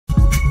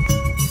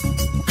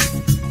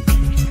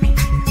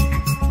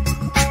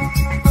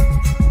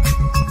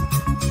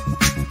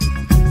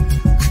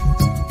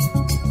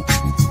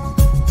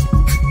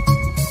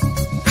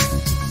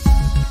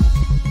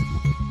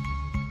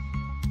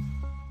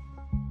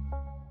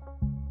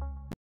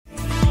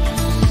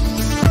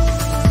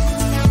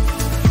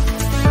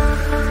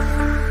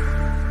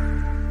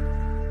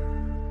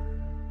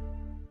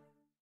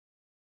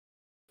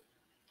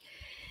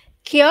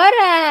Kia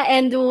ora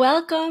and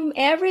welcome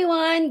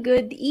everyone.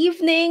 Good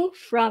evening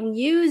from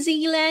New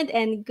Zealand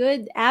and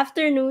good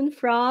afternoon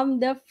from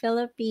the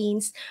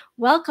Philippines.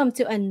 Welcome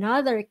to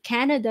another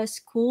Canada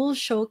School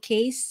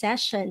Showcase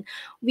session.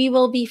 We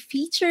will be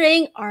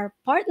featuring our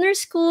partner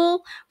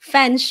school,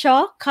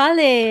 Fanshawe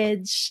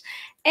College.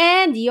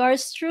 And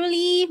yours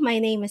truly, my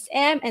name is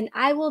Em and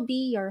I will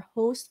be your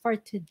host for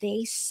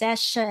today's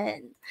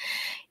session.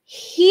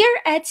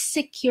 Here at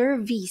Secure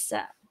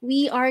Visa,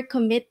 we are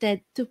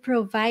committed to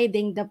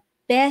providing the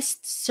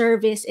best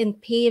service in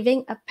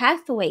paving a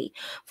pathway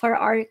for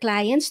our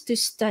clients to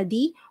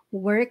study,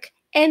 work,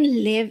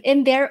 and live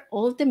in their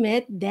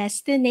ultimate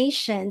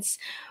destinations.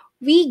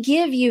 We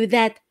give you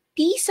that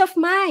peace of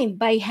mind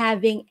by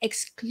having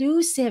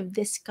exclusive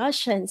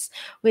discussions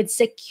with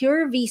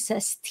Secure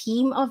Visa's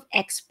team of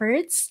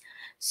experts,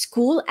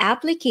 school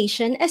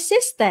application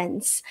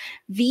assistants,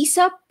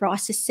 visa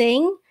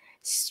processing,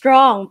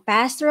 strong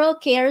pastoral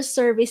care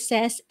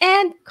services,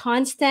 and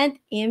constant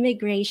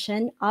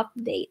immigration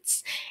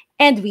updates.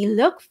 And we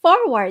look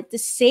forward to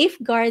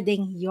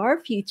safeguarding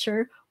your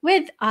future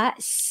with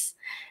us.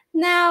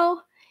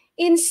 Now,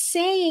 in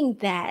saying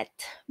that,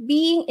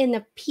 being in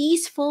a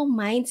peaceful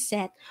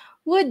mindset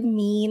would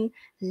mean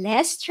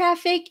less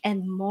traffic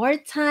and more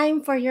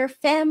time for your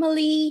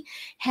family,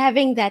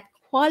 having that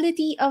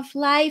quality of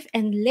life,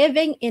 and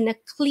living in a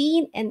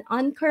clean and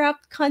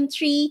uncorrupt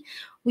country.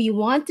 We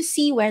want to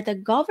see where the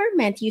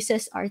government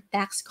uses our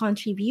tax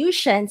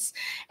contributions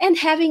and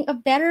having a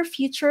better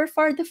future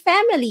for the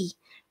family,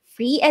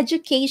 free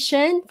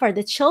education for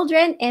the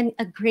children, and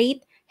a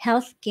great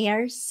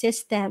healthcare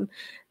system.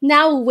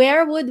 Now,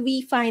 where would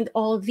we find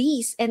all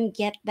these and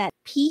get that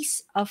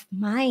peace of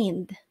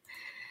mind?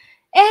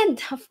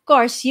 And of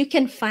course, you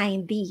can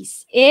find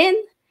these in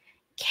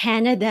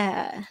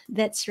Canada.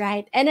 That's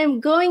right. And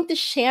I'm going to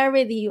share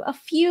with you a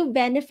few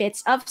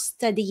benefits of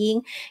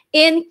studying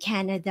in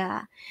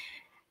Canada.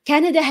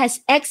 Canada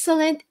has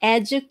excellent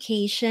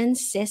education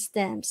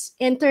systems.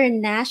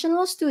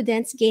 International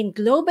students gain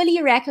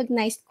globally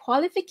recognized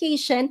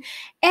qualification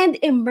and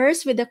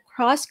immerse with a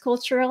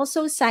cross-cultural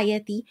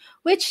society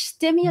which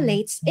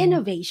stimulates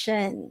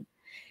innovation.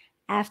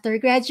 After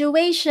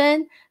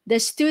graduation, the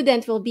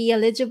student will be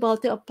eligible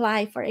to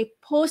apply for a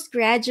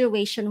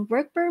post-graduation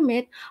work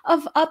permit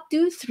of up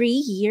to 3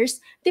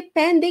 years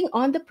depending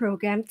on the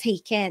program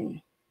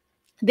taken.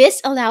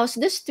 This allows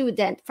the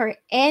student for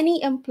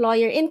any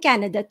employer in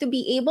Canada to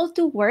be able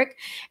to work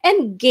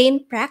and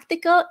gain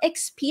practical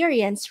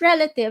experience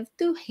relative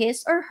to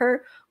his or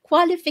her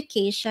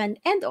qualification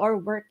and or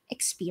work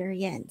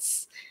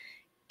experience.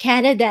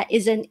 Canada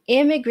is an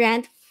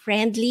immigrant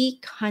friendly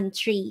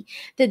country.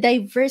 The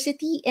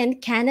diversity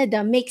in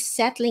Canada makes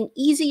settling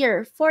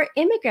easier for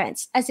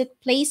immigrants as it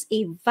plays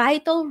a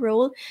vital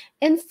role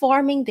in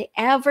forming the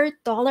ever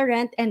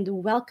tolerant and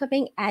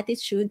welcoming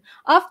attitude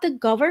of the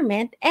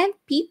government and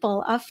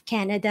people of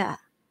Canada.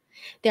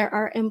 There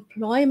are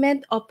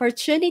employment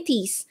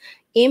opportunities.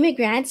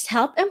 Immigrants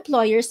help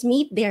employers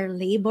meet their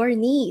labor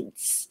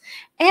needs.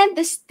 And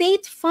the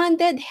state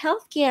funded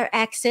healthcare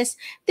access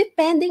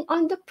depending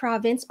on the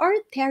province or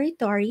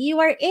territory you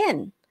are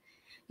in.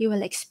 You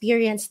will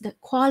experience the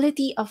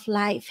quality of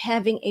life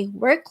having a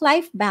work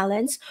life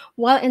balance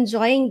while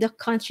enjoying the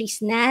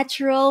country's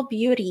natural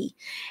beauty.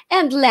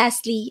 And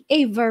lastly,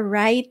 a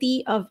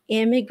variety of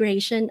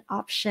immigration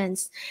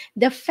options.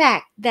 The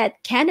fact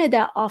that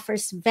Canada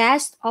offers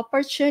vast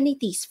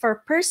opportunities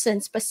for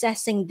persons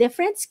possessing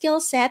different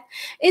skill set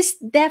is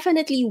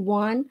definitely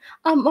one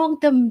among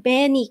the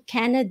many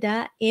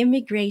Canada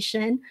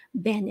immigration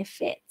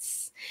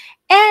benefits.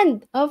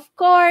 And of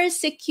course,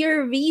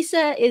 Secure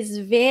Visa is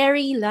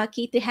very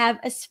lucky to have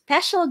a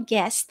special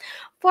guest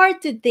for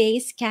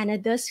today's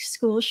Canada's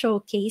School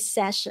Showcase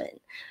session.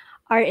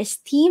 Our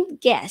esteemed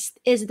guest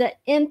is the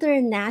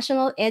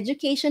International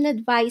Education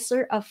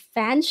Advisor of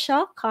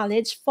Fanshawe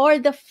College for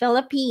the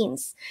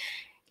Philippines.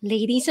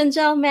 Ladies and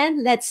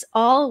gentlemen, let's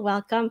all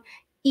welcome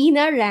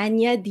Ina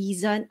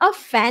Raña-Dizon of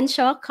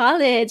Fanshawe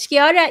College.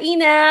 Kia ora,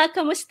 Ina!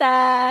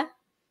 Kamusta?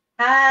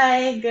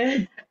 Hi,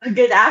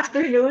 good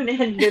afternoon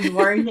and good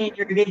morning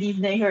or good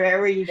evening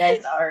wherever you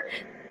guys are.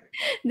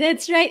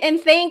 That's right. And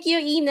thank you,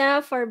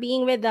 Ina, for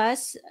being with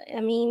us.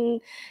 I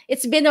mean,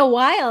 it's been a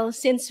while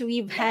since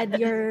we've had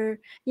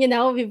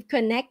we've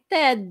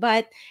connected,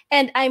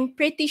 and I'm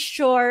pretty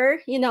sure,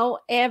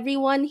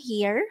 everyone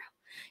here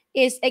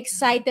is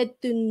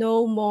excited to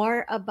know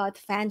more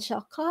about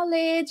Fanshawe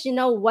College,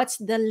 what's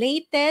the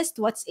latest,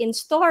 what's in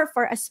store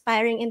for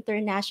aspiring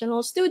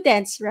international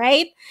students,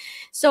 right?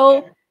 So,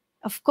 Yeah.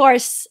 of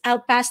course,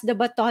 I'll pass the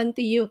baton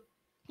to you,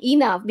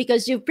 Ina,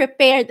 because you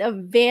prepared a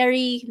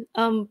very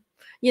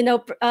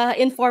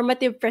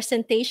informative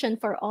presentation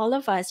for all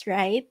of us,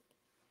 right?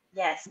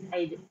 Yes,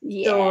 I do.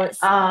 So,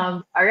 Yes.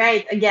 all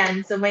right,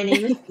 again, so my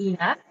name is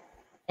Ina,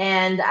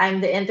 and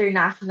I'm the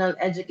International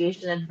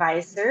Education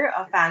Advisor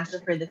of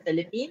FANSA for the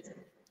Philippines.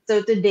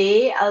 So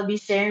today I'll be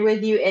sharing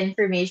with you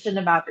information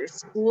about our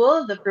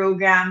school, the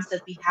programs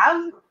that we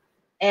have,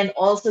 and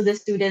also the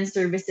student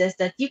services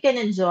that you can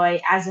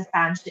enjoy as a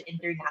Fanshawe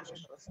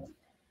international student.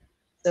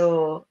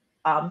 So,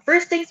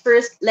 first things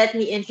first, let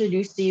me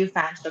introduce to you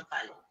Fanshawe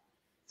College.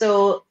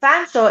 So,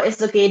 Fanshawe is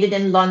located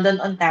in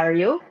London,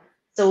 Ontario.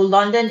 So,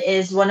 London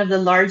is one of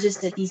the largest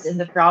cities in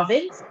the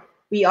province.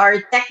 We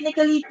are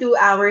technically 2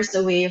 hours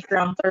away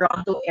from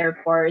Toronto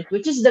Airport,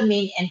 which is the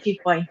main entry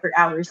point for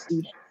our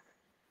students.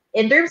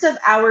 In terms of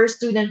our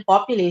student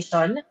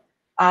population,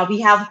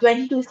 we have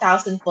 22,000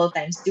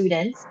 full-time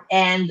students,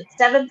 and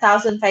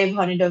 7,500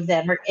 of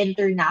them are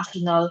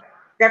international,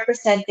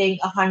 representing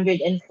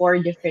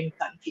 104 different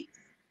countries.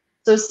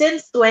 So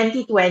since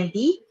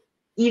 2020,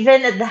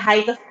 even at the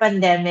height of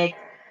pandemic,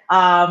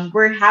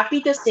 we're happy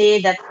to say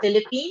that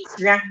Philippines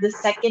ranked the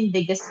second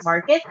biggest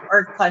market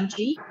or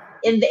country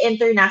in the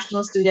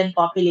international student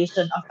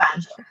population of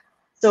Fanshawe.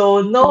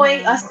 So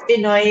knowing Wow. us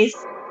Pinoys,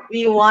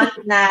 we want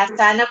na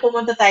sana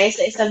pumunta tayo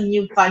sa isang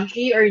new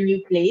country or new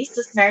place.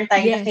 Tapos meron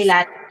tayong Yes.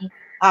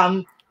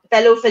 nakilalang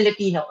fellow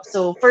Filipino.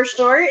 So for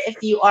sure,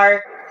 if you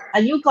are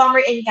a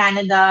newcomer in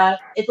Canada,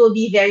 it will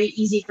be very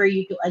easy for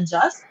you to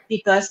adjust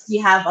because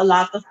you have a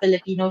lot of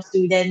Filipino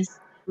students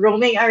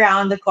roaming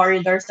around the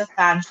corridors of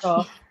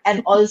Fanshawe and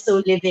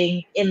also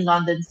living in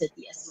London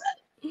City as well.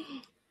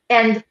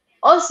 And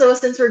also,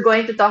 since we're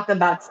going to talk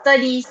about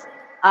studies,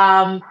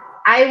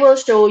 I will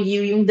show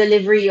you yung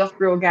delivery of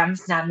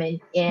programs namin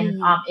Mm.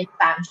 in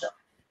Fanshawe.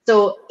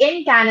 So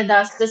in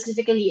Canada,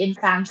 specifically in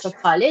Fanshawe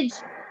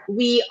College,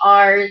 we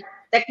are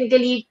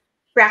technically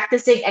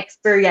practicing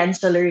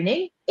experiential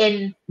learning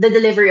in the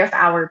delivery of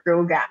our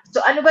program.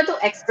 So ano ba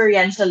tong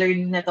experiential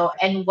learning na to,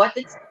 and what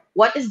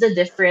is the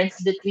difference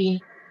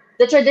between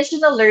the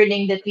traditional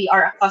learning that we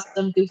are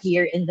accustomed to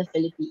here in the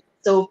Philippines?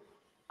 So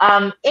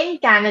in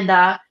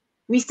Canada,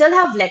 we still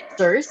have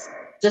lectures,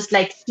 just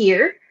like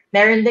here.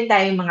 Meron din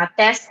tayong mga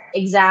tests,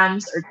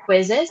 exams, or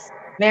quizzes.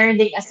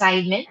 Meron ding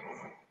assignments.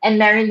 And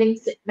meron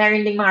ding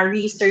mga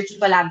research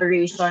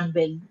collaboration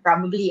with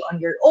probably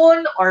on your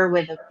own or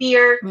with a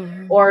peer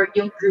Mhm. or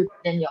yung group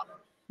ninyo.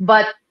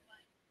 But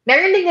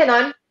meron din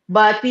ganon,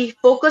 but we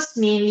focus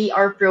mainly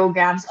our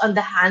programs on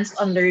the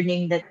hands-on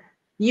learning that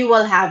you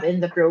will have in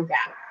the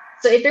program.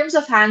 So in terms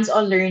of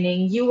hands-on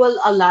learning, you will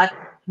allot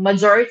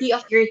majority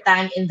of your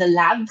time in the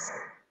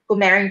labs, kung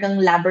meron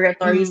kang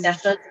laboratory Mm.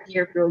 sessions in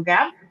your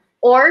program,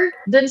 or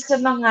dun sa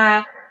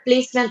mga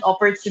placement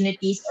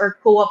opportunities or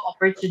co-op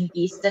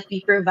opportunities that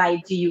we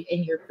provide to you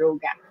in your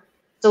program.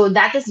 So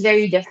that is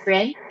very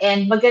different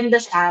and maganda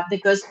siya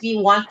because we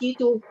want you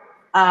to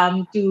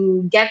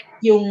get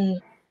yung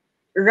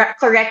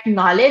correct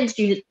knowledge,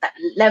 yung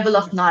level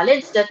of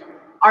knowledge that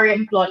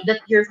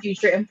that your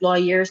future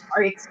employers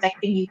are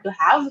expecting you to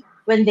have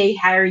when they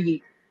hire you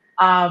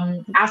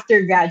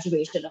after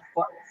graduation, of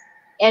course.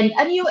 And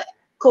ano yung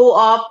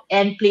co-op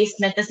and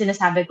placement na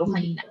sinasabi ko Mm.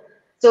 kanina.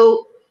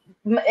 So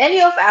any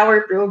of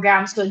our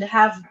programs would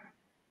have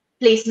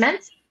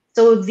placements.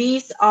 So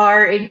these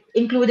are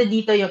included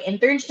dito yung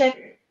internship,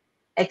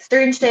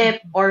 externship,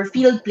 or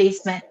field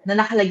placement na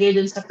nakalagay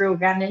dun sa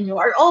program ninyo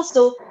are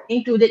also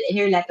included in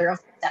your letter of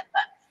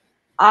acceptance.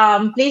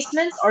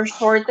 Placements are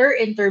shorter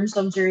in terms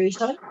of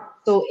duration,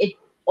 so it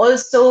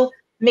also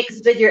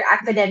mixed with your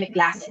academic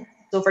classes.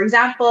 So, for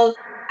example,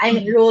 I'm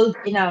Mm. enrolled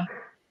in a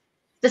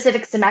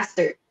specific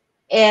semester,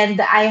 and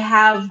I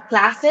have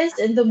classes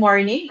in the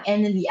morning,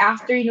 and in the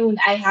afternoon,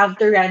 I have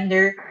to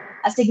render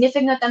a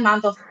significant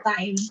amount of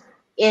time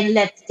in,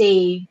 let's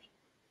say,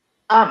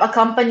 a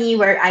company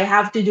where I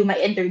have to do my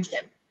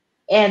internship.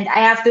 And I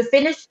have to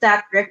finish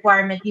that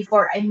requirement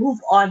before I move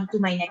on to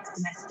my next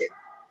semester.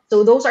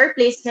 So those are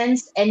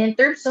placements. And in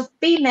terms of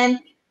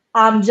payment,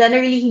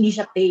 generally hindi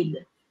siya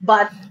paid.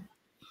 But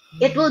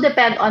it will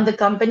depend on the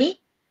company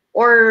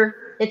or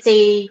let's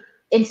say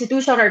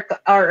institution or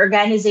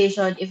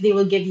organization if they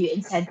will give you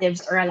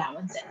incentives or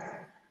allowances.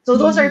 So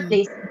those are Mhm.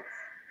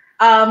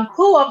 placements.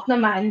 Co-op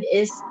naman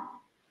is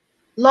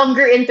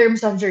longer in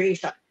terms of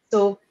duration.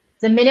 So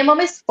the minimum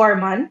is 4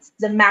 months,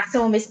 the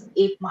maximum is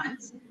 8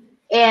 months,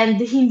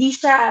 and hindi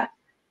siya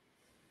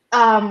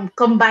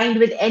combined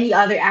with any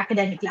other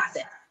academic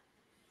classes.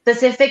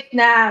 Specific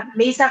na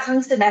may isa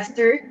kang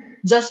semester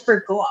just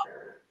for co-op.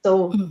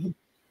 So Mhm.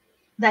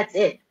 that's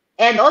it.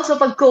 And also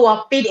pag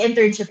co-op, paid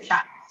internship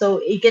siya.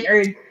 So you can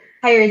earn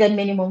higher than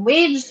minimum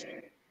wage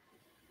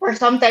or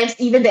sometimes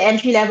even the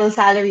entry level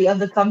salary of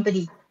the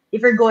company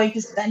if you're going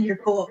to spend your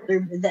co-op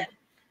term with them.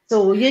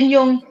 So yun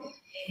yung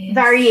Yes.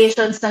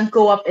 variations ng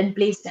co-op and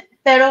placement.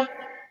 Pero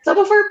some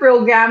of our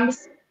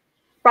programs,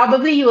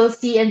 probably you will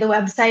see in the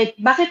website,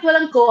 bakit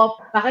walang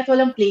co-op, bakit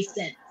walang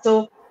placement?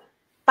 So,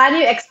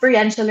 paano yung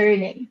experiential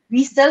learning?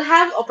 We still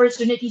have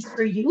opportunities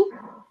for you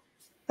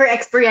for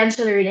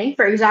experiential learning.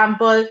 For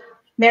example,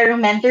 merong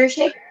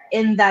mentorship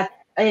in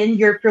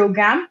your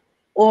program,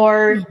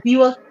 or Mm. we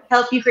will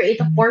help you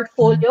create a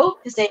portfolio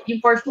kasi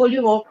yung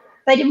portfolio mo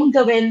pwede mong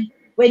gawin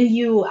when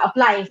you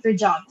apply for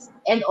jobs.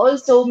 And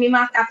also, may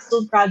mga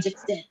capstone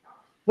projects din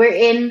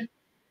wherein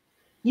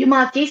yung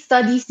mga case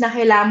studies na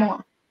kailangan mo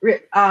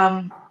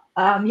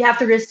you have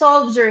to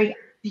resolve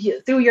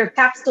through your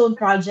capstone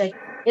project.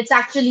 it's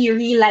actually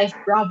real life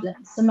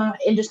problems sa mga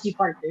industry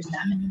partners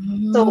namin.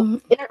 So,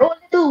 Mm. in our own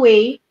little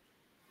way,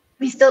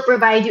 we still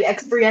provide you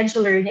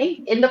experiential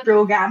learning in the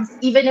programs,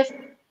 even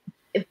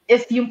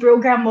if yung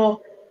program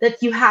mo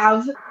that you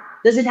have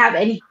doesn't have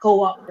any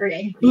co-op or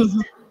any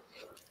Mhm. placement.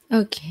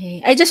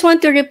 Okay. I just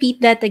want to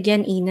repeat that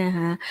again, Ina.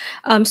 Ha?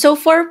 So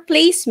for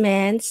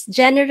placements,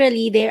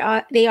 generally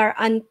they are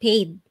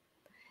unpaid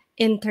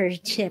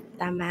internship,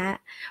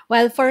 tama.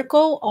 While for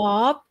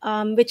co-op,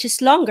 which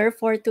is longer,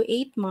 4 to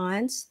 8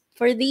 months,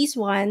 for these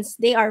ones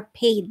they are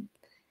paid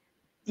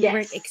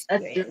work Yes, that's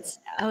true. experience.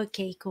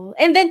 Okay, cool.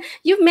 And then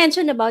you've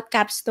mentioned about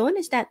capstone,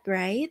 is that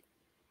right?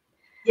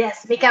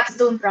 Yes, may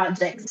capstone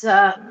projects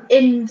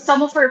in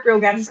some of our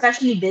programs,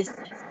 especially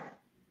business.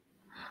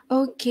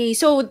 Okay,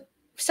 so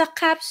sa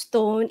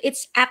capstone,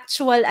 it's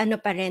actual ano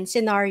pa rin,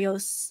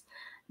 scenarios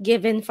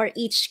given for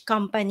each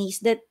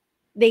companies that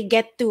they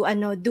get to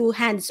ano do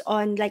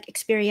hands-on like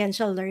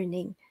experiential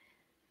learning.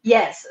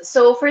 Yes.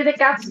 So for the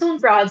capstone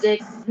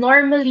projects,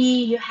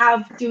 normally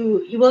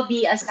you will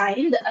be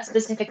assigned a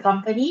specific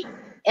company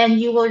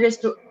and you will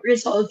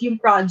resolve yung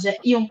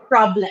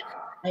problem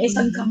ng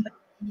isang Mhm. company.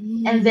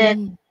 And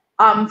then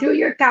Mhm. through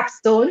your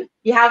capstone,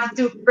 you have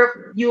to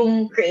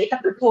yung create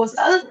a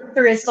proposal to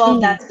resolve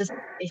Mm. that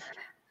specific issue.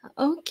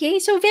 Okay,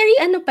 so very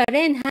ano pa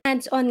rin,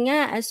 hands-on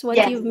nga as what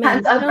Yes, you've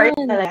hands-on part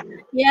mentioned. talaga.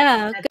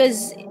 Yeah, That's because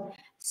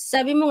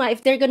sabi mo nga,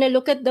 if they're gonna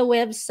look at the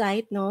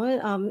website, no,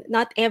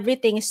 not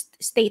everything is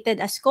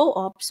stated as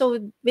co-op. So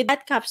with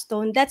that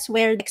capstone, that's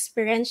where the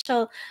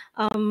experiential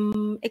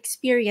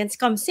experience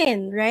comes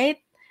in, right?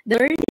 The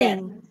yes.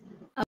 learning.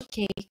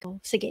 Okay, cool.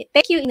 Sige.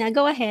 Thank you, Ina.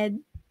 Go ahead.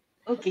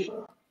 Okay.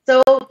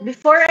 So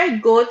before I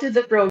go to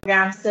the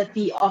programs that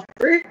we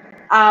offer,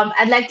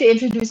 I'd like to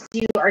introduce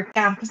to you our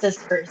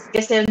campuses first.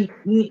 Kasi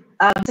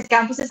sa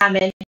campuses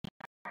namin,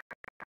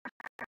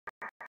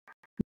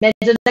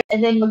 medyo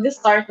and then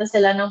mag-start na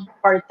sila ng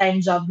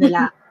part-time job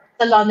nila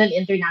sa London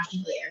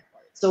International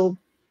Airport. So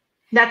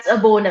that's a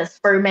bonus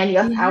for many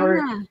of our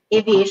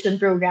Yeah. aviation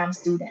program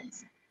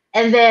students.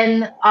 And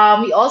then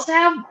we also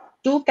have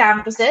two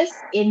campuses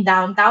in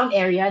downtown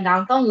area,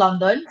 downtown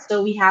London.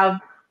 So we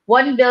have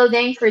one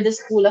building for the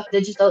School of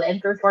Digital and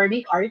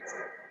Performing Arts.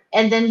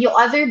 And then yung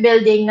other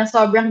building na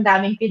sobrang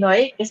daming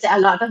Pinoy, kasi a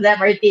lot of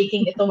them are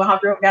taking itong mga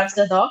programs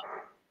na to,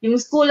 yung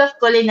School of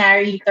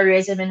Culinary,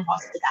 Tourism, and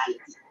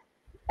Hospitality.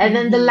 And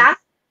then the Mhm.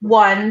 last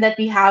one that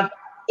we have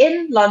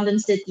in London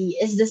City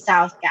is the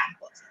South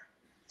Campus.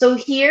 So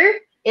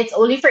here, it's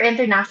only for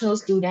international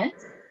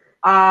students,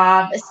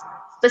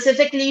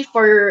 specifically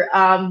for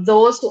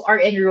those who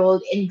are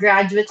enrolled in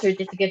graduate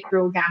certificate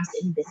programs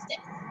in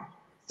business.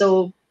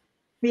 So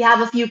we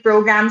have a few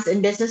programs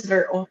in business that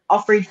are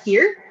offered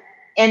here.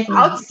 And Mhm.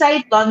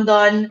 outside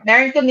London,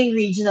 meron kaming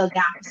regional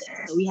campuses.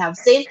 So we have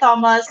St.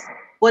 Thomas,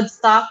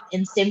 Woodstock,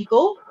 and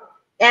Simcoe.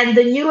 And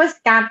the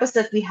newest campus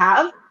that we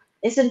have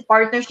is in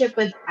partnership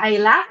with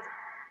ILAC.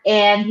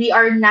 And we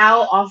are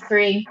now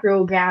offering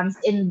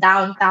programs in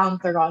downtown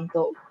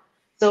Toronto.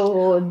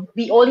 So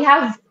we only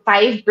have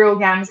 5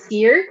 programs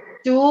here.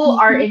 Two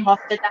are Mhm. in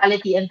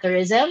hospitality and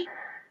tourism.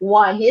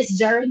 One is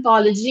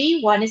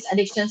gerontology, one is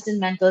addictions and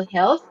mental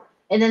health,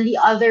 and then the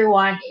other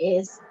one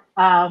is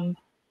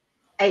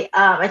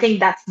I think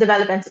that's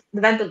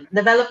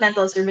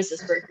developmental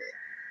services worker.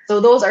 So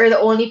those are the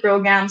only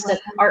programs that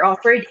are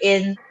offered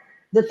in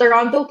the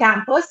Toronto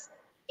campus,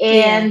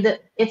 Yeah. and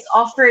it's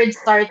offered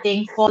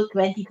starting fall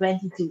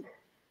 2022.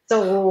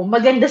 So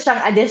maganda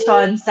siyang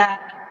addition sa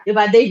 'di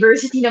ba,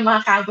 diversity ng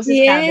mga campuses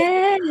namin.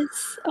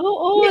 Yes.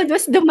 Oo, Yes.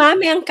 mas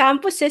dumami ang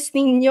campuses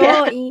ninyo. So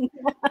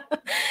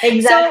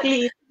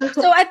Exactly.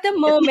 so at the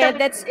Kita mo moment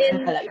yung that's difference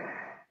in talaga.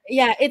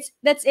 yeah,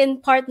 that's in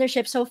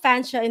partnership. So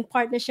Fanshawe in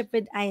partnership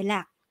with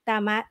ILAC.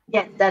 Tama?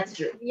 Yes, that's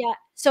true. Yeah.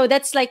 So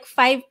that's like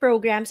 5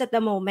 programs at the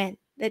moment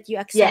that you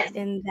Yes, accept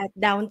in that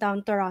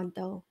downtown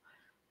Toronto.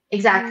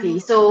 exactly.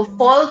 Mm. So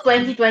fall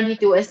 2022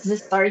 is the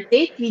start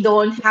date. We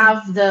don't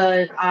have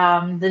the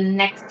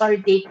next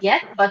start date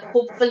yet, but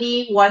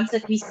hopefully once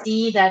that we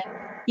see that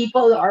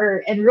people are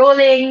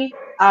enrolling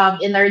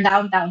in our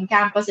downtown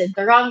campus in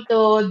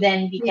Toronto,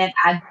 then we Yeah. can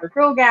add more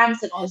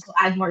programs and also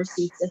add more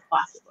seats if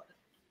possible.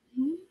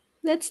 Mm,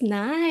 that's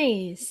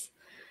nice.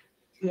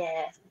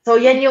 Yes.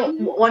 So yan yung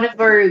Mhm. one of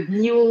our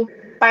new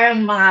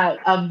parang mga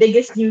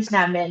biggest news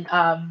namin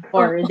Oh,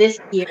 for this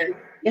year.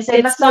 Kasi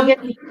it's mas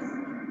maganda something.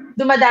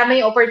 dumadami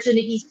yung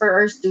opportunities for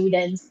our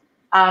students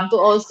to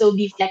also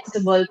be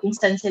flexible kung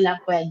saan sila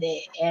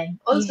pwede. And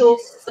also,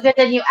 Yes.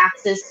 maganda yung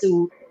access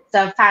to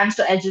sa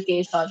financial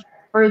education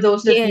for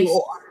those of you Yes.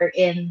 who are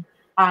in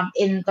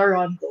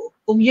Toronto.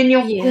 Kung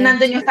Yes.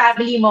 nandun yung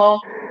family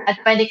mo at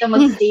pwede ka Mm.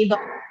 magstay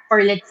doon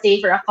for let's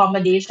say for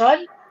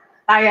accommodation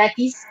para at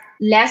least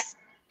less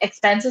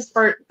expenses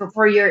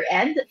for your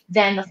end,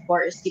 then of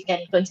course you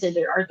can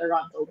consider our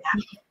Toronto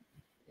campus.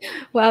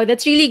 Wow,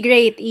 that's really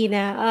great,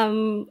 Ina.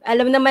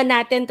 Alam naman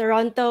natin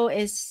Toronto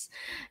is,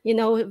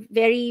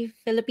 very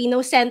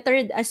Filipino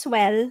centered as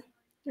well,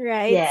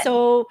 right? Yes.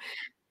 So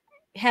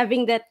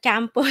having that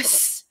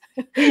campus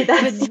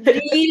That's would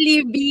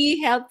really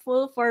be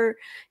helpful for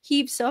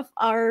heaps of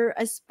our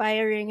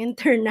aspiring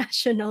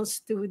international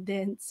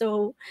students.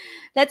 So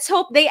let's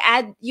hope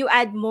you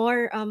add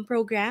more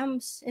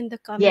programs in the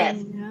yes,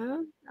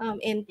 coming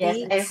yes,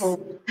 I intakes.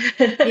 hope.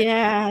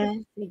 Yeah.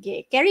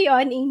 Sige. Carry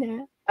on,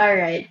 Ina. All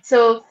right.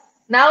 So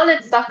now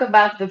let's talk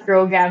about the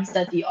programs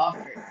that we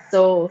offer.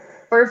 So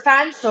for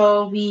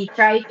Fanshawe, we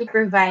try to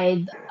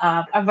provide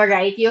a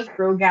variety of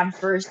programs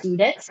for our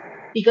students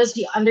because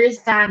we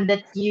understand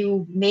that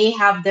you may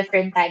have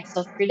different types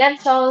of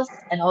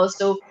credentials and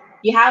also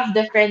you have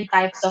different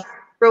types of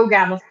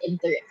program of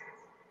interest.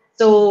 Mm-hmm.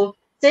 So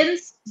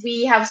since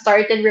we have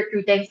started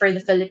recruiting for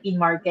the Philippine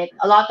market,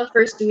 a lot of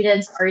our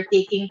students are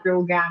taking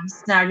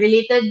programs na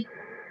related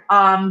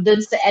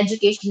dun sa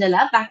education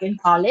nila back in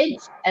college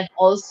and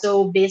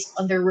also based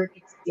on their work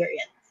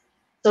experience.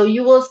 So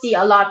you will see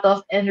a lot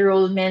of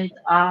enrollment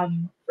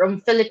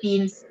from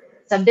Philippines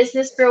sa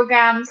business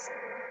programs,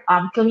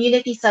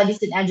 community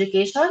studies in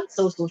education,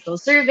 so social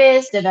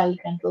service,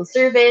 developmental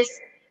service,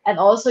 and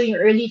also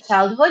your early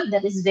childhood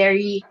that is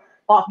very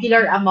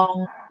popular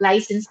among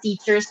licensed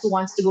teachers who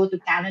wants to go to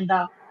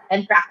Canada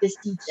and practice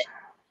teaching.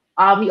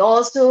 We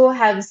also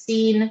have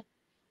seen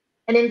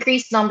an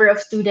increased number of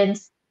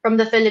students from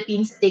the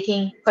Philippines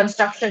taking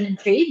construction and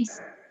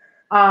trades,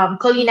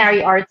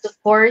 culinary arts, of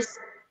course,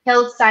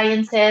 health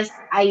sciences,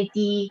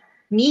 IT,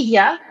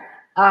 media,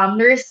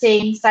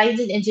 nursing, science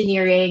and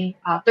engineering,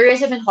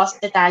 tourism and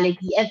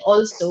hospitality, and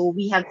also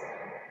we have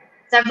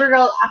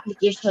several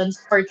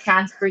applications for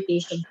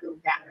transportation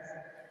programs.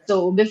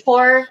 So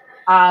before,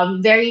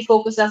 very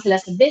focused lang sila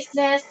sa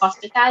business,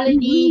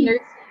 hospitality, Mm-hmm.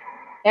 nursing,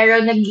 pero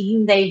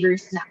nagiging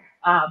diverse na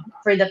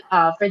for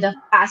the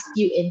past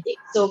few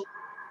intakes. So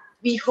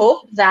we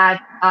hope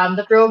that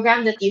the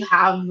program that you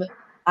have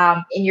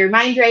in your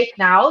mind right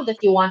now that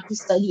you want to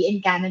study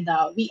in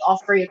Canada, we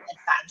offer it at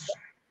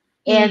Fanshawe.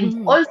 And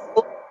Mm-hmm.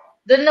 also,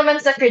 dun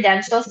naman sa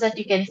credentials that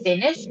you can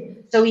finish.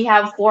 So we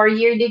have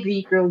 4-year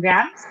degree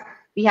programs.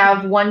 We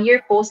have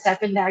 1-year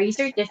post-secondary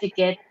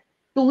certificate,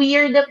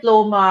 2-year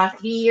diploma,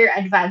 3-year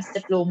advanced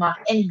diploma,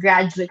 and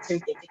graduate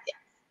certificate.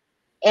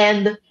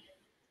 And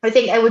I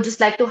think I would just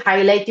like to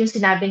highlight yung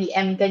sinabi ni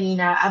M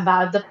kanina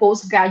about the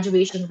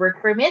post-graduation work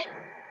permit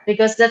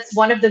because that's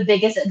one of the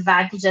biggest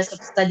advantages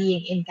of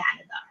studying in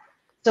Canada.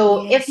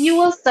 So if you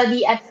Yes. will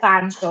study at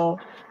Fanshawe,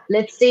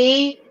 let's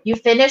say you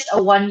finish a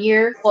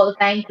 1-year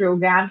full-time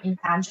program in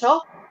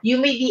Fanshawe, you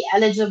may be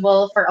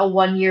eligible for a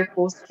 1-year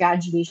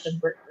post-graduation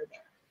work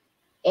permit.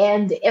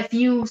 And if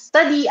you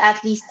study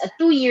at least a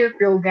 2-year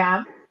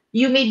program,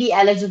 you may be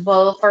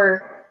eligible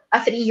for a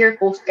 3-year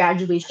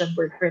post-graduation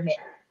work permit.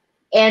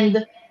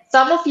 And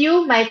some of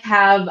you might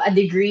have a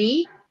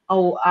degree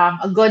or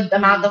a good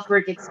amount of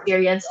work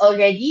experience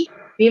already.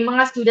 May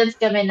mga students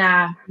kami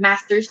na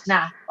master's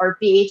na or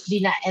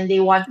PhD na and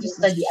they want to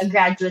study a Yes.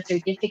 graduate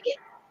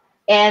certificate.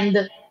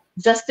 And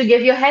just to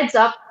give you a heads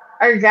up,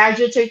 our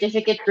graduate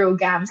certificate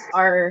programs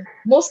are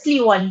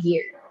mostly 1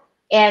 year.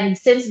 And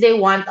since they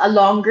want a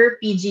longer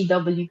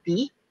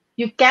PGWP,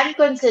 you can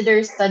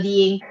consider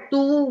studying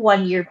 2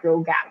 1-year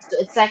programs. So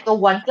it's like a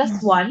one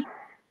plus Mm-hmm. one.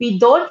 We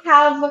don't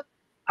have,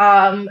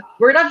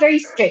 we're not very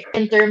strict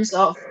in terms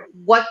of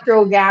what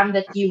program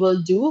that you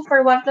will do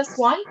for one plus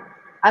one.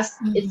 As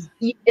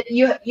Mm-hmm.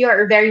 you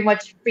are very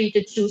much free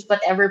to choose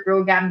whatever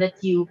program that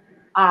you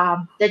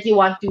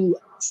want to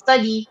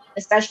study,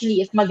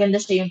 especially if maganda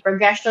siya yung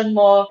progression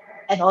mo,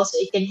 and also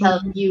it can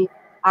help Mm-hmm. you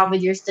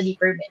with your study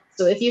permit.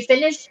 So if you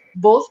finish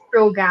both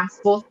programs,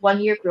 both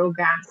 1-year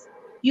programs,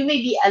 you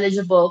may be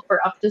eligible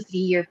for up to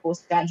 3-year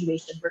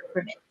post-graduation work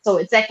permit. So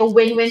it's like a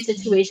win-win That's right.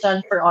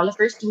 situation for all of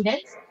our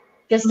students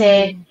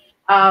kasi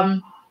Mm-hmm.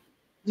 um,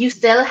 you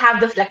still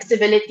have the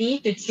flexibility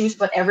to choose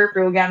whatever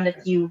program that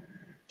you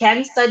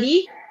can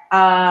study.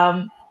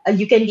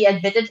 You can be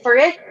admitted for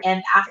it,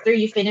 and after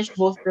you finish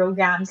both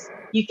programs,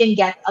 you can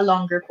get a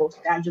longer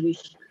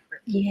post-graduation work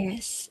permit.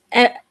 Yes.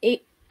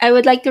 I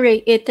would like to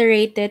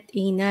reiterate it,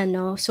 Ina,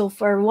 no? So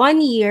for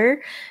 1 year,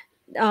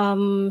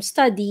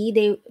 study,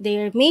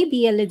 they may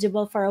be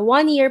eligible for a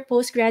 1 year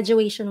post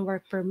graduation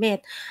work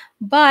permit.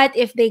 But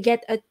if they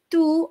get a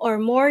 2 or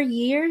more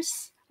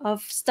years of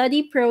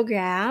study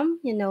program,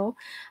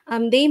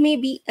 they may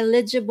be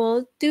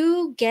eligible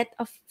to get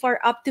for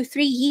up to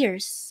 3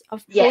 years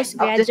of Yes, post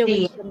up to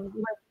 3 years. graduation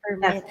work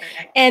That's permit.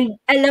 correct. And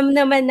alam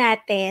naman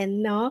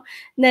natin, no,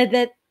 na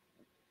that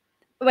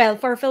well,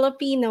 for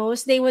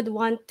Filipinos, they would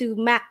want to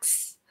be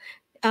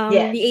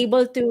Yes,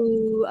 able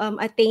to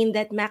attain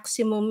that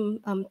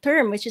maximum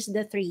term, which is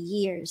the 3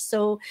 years.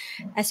 So,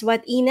 as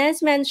what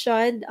Ines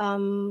mentioned,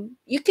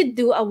 you could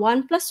do a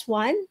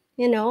 1+1.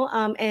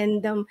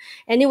 And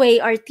anyway,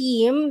 our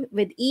team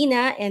with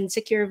Ina and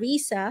Secure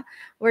Visa,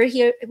 we're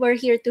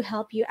here to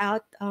help you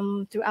out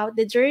throughout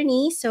the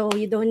journey, so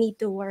you don't need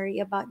to worry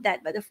about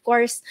that. But of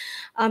course,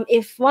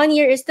 if 1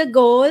 year is the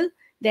goal,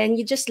 then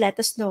you just let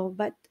us know.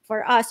 But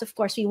for us, of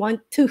course, we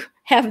want to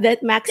have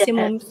that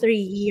maximum yes, 3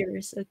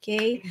 years.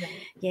 Okay.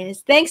 exactly.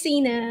 Yes. Thanks,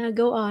 Ina.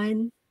 Go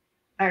on.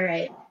 All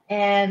right.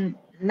 And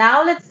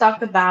now let's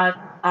talk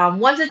about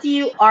once that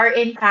you are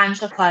in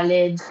Fanshawe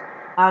College,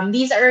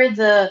 these are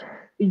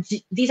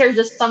these are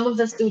just some of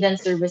the student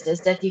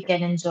services that you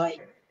can enjoy.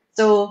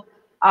 So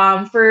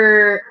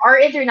for our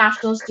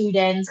international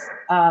students,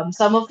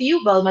 some of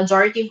you, well,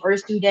 majority of our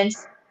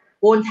students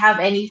won't have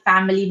any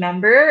family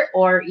member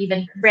or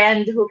even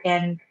friend who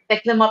can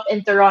pick them up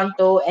in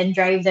Toronto and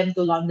drive them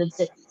to London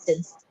City,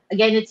 since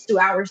again it's 2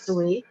 hours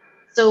away.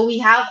 So we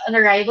have an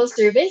arrival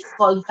service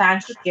called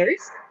Fanshawe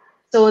Cares.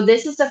 So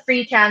this is a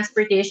free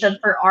transportation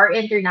for our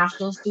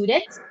international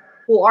students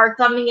who are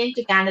coming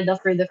into Canada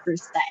for the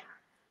first time.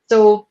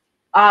 So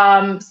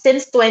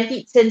since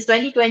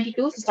 2022,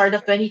 the start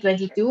of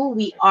 2022,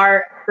 we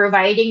are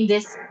providing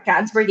this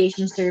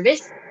transportation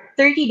service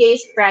 30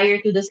 days prior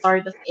to the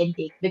start of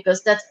intake,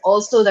 because that's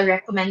also the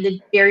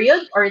recommended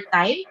period or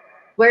time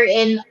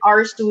wherein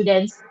our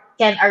students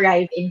can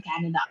arrive in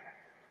Canada.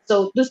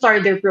 So to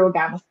start their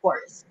program, of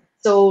course.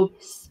 So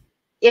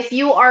if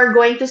you are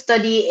going to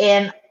study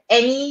in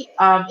any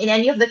of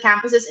the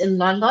campuses in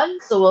London,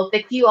 so we'll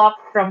pick you up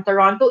from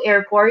Toronto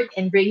Airport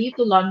and bring you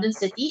to London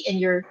City in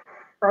your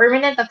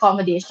permanent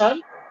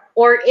accommodation.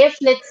 Or if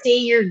let's say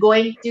you're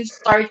going to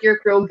start your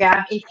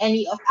program in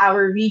any of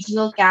our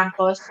regional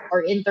campus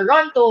or in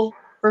Toronto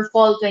for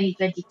fall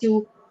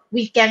 2022,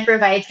 we can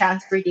provide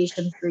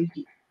transportation for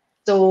you.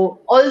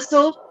 So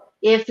also,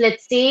 if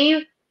let's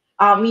say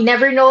we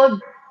never know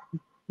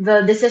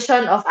the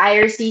decision of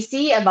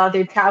IRCC about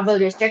their travel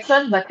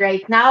restriction, but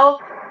right now,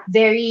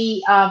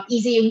 very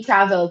easy yung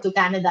travel to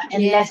Canada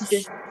and less Yes.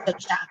 restriction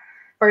siya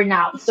for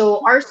now.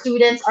 So our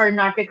students are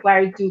not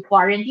required to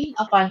quarantine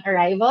upon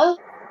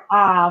arrival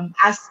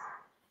as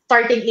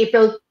starting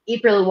April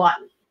 1.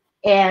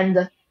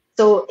 And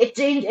so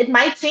it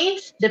might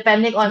change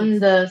depending on Yes.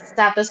 the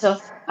status of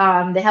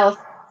the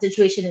health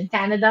situation in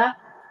Canada,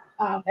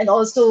 and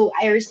also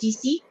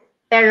IRCC.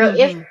 Pero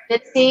if Mm-hmm.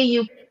 let's say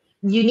you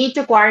need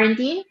to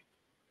quarantine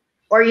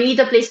or you need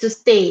a place to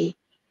stay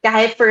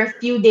kahit for a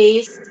few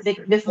days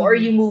before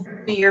you Mm-hmm. move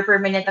to your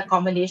permanent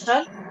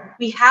accommodation,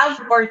 we have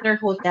partner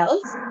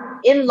hotels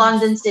in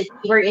London Yes. City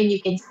wherein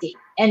you can stay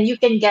and you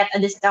can get a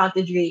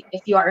discounted rate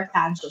if you are a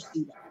Fanshawe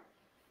student.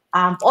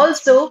 That's right.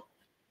 Also,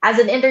 as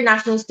an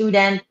international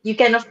student, you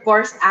can of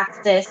course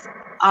access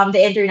the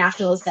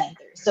international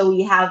center. So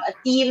we have a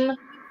team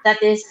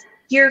that is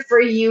here for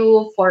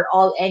you for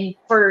any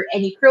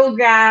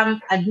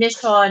program,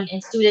 admission, and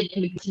student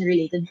immigration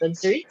related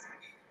concerns.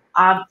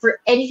 For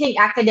anything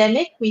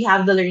academic, we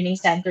have the Learning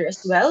Center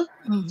as well.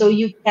 So Mm-hmm.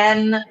 you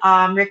can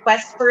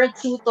request for a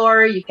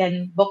tutor, you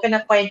can book an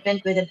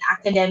appointment with an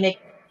academic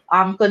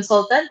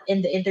consultant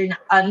in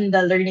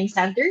the Learning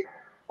Center.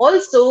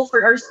 Also,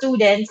 for our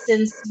students,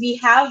 since we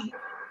have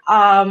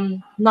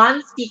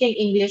non-speaking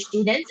English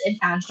students in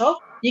Fanshawe,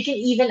 you can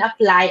even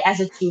apply as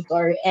a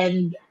tutor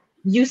and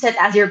use it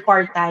as your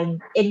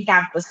part-time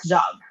in-campus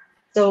job.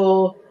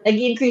 So,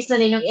 nag-increase na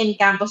rin yung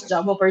in-campus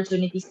job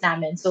opportunities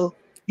namin. So,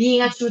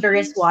 being a tutor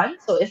is one.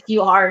 So if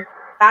you are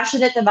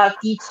passionate about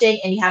teaching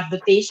and you have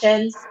the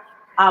patience,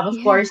 of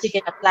course, you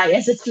Yes. can apply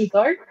as a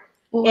tutor.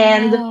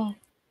 And Wow.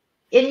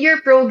 in your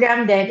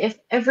program, then,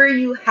 if ever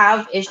you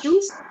have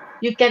issues,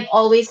 you can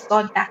always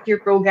contact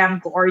your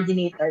program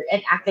coordinator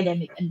and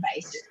academic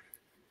advisor.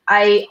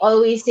 I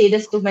always say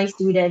this to my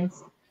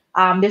students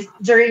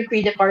during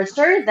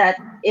pre-departure that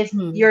if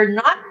Mm. you're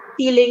not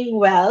feeling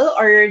well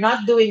or you're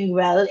not doing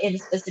well in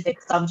a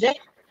specific subject,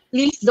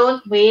 please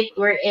don't wait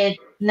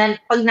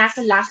pag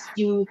nasa last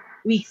few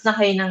weeks na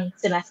kayo ng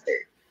semester,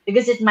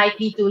 because it might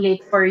be too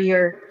late for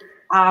your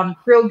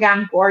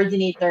program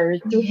coordinator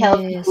to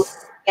help you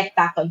Yes. get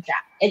back on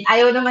track. And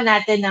ayaw naman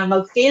natin na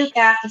mag-fail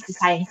ka kasi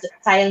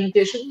sayang yung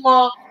tuition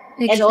mo,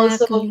 and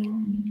also Exactly.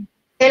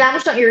 kailangan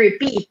mo siyang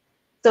i-repeat.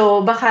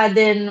 So, baka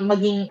din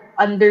maging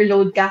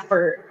underload ka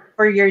for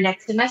your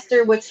next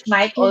semester, which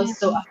might Yeah.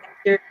 also affect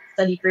your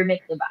study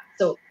permit, diba?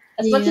 So,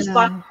 as much as Yeah.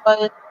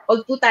 possible,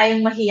 wag po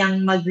tayong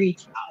mahiyang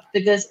mag-reach out,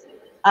 because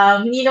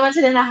hindi naman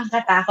sila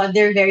nakakatakot.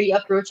 They're very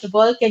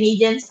approachable.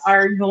 Canadians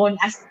are known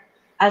as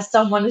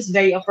someone who's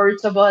very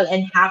approachable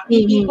and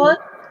happy Mm-hmm. people.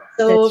 That's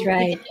So, you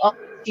right. can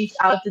always reach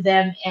out to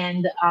them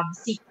and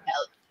seek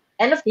help.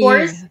 And of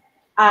course,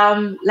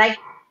 Yeah. like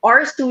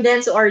our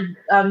students are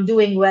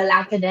doing well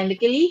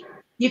academically,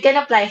 you can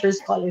apply for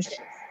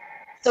scholarships.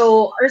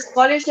 So our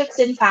scholarships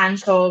in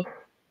Fanshawe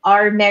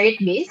are merit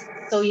based.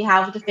 So you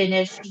have to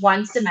finish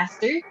one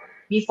semester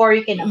before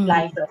you can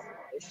apply Mm. for a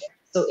scholarship.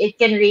 So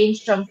it can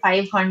range from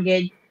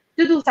 500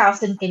 to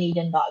 2,000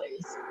 Canadian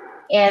dollars.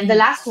 And the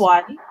last Yes.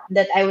 one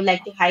that I would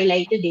like to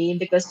highlight today,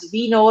 because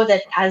we know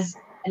that as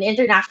an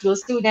international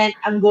student,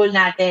 ang goal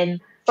natin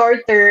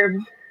short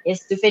term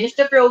is to finish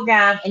the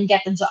program and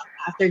get a job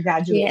after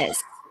graduation.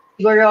 Yes.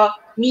 Siguro,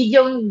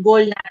 medium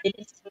goal natin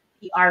is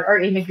PR or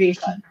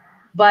immigration.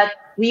 But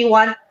we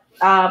want,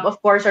 of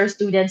course, our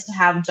students to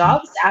have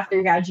jobs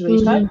after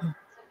graduation. Mm-hmm.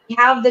 We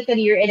have the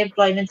Career and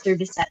Employment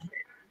Service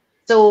Center.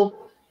 So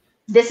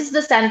this is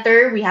the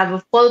center. We have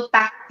a full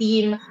pack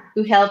team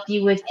to help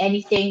you with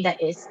anything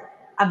that is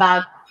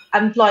about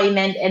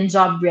employment and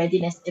job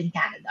readiness in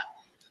Canada.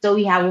 So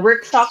we have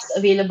workshops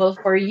available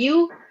for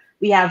you.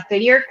 We have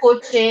career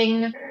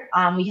coaching.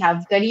 We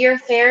have career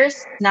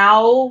fairs.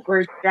 Now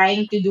we're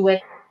trying to do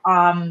it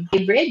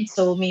hybrid.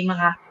 So may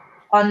mga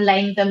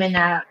online kami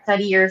na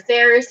career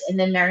fairs, and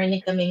then meron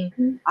din kaming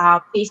Mm.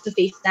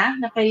 face-to-face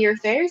na career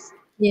fairs.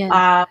 Yeah.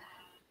 Uh,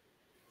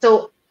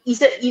 so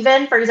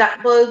even for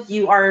example,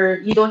 you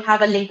don't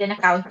have a LinkedIn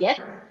account yet.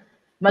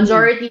 Mm-hmm.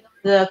 Majority of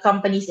the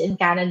companies in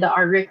Canada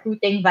are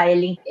recruiting via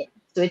LinkedIn.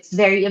 So it's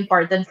very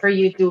important for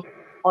you to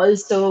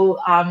also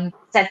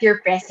set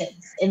your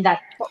presence in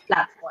that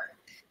platform.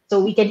 So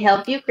we can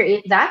help you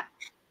create that.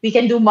 We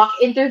can do mock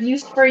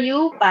interviews for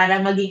you para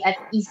maging at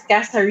ease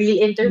ka sa real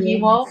interview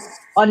mo, Yes.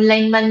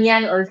 online man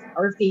yan or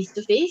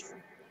face-to-face.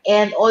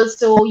 And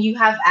also, you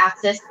have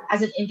access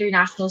as an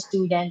international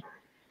student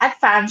at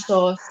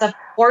Fanshawe sa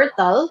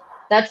portal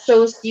that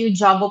shows you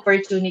job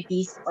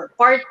opportunities for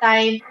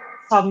part-time,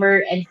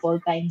 summer, and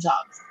full-time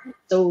jobs.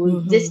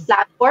 So this Mm-hmm.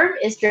 platform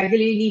is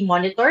regularly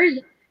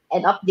monitored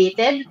and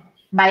updated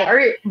by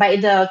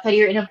the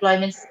Career and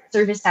Employment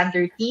Service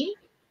Center team.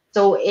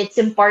 So it's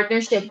in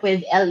partnership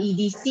with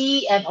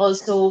LEDC and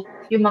also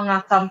yung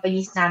mga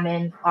companies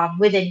namin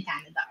within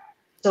Canada.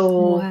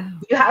 So Wow.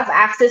 you have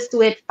access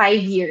to it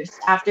 5 years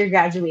after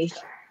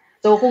graduation.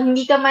 So kung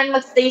hindi ka man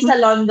magstay sa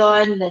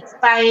London, that's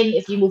fine.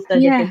 If you move to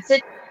a Yeah. different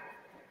city,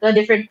 to a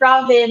different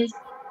province,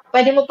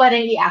 pwede mo pa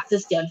rin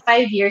i-access yun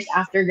 5 years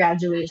after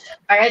graduation.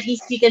 Or at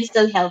least we can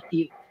still help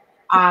you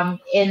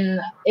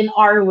in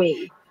our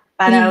way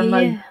para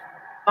Yeah.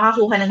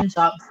 makakuha ng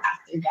jobs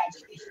after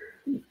graduation.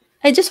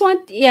 I just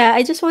want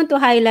to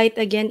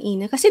highlight again,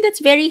 Ina, kasi that's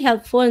very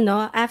helpful,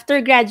 no? After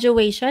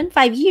graduation,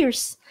 5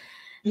 years,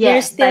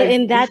 they're Yes, still five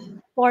in years. that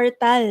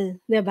portal,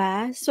 'di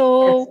ba? That's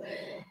So,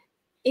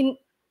 in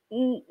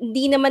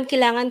hindi naman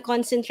kailangan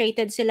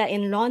concentrated sila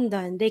in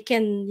London. They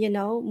can,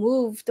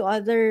 move to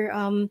other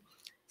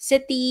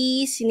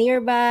cities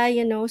nearby,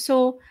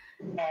 So,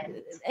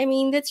 yes. I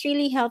mean, that's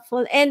really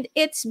helpful and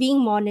it's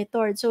being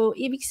monitored. So,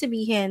 ibig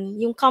sabihin,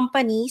 yung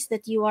companies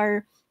that you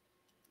are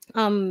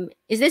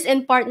is this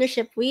in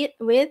partnership with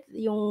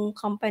yung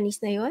companies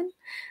na yon?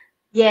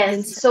 Dun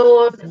Yes. sa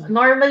So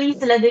normally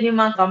sila din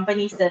yung mga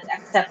companies that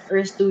accept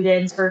our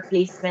students for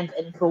placement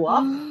and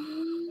co-op.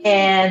 Oh.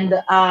 And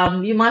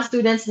yung mga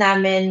students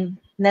namin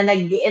na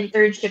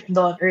nag-internship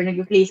doon or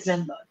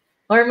nag-placement doon,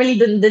 normally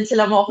doon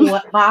sila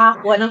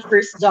makakakuha ng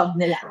first job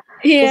nila.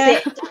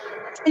 Yeah. Kasi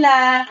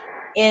sila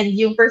and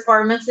yung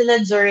performance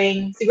nila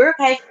during siguro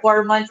kahit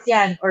 4 months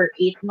yan or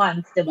 8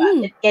 months, di ba?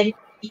 Mm. It can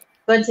be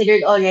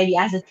considered already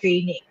as a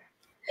training.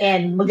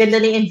 And maganda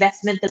na yung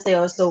investment na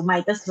sa'yo, so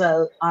might as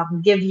well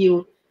give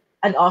you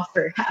an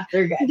offer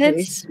after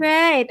That's graduation.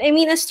 right. I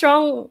mean, a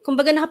strong,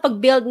 kumbaga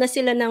nakapag-build na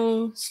sila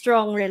ng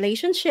strong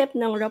relationship,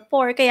 ng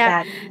rapport.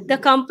 Kaya That the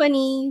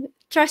company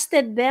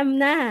trusted them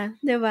na,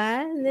 'di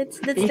ba? That's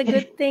the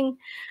good thing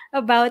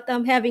about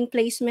having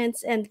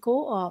placements and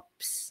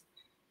co-ops,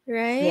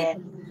 right? yes,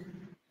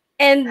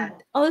 And that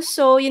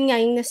also, yun nga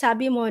yung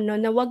nasabi mo 'no,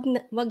 na wag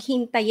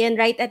hintayin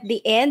right at the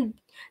end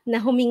na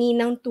humingi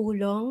ng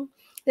tulong.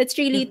 That's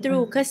really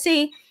true mm-mm.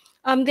 kasi,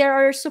 there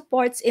are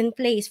supports in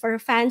place for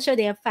Fanshawe.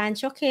 They have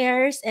Fanshawe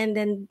Cares and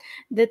then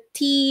the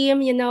team,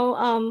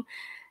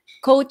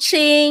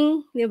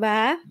 coaching, 'di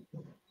ba?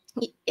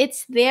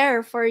 It's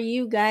there for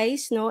you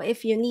guys, no?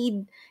 If you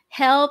need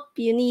help,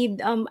 you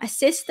need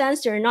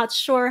assistance, you're not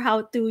sure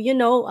how to,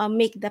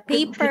 make the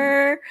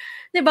paper,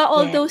 'di ba?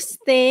 All Yes, those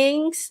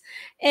things.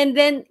 And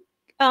then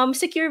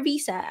secure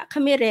visa.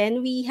 Kami rin,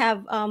 we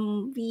have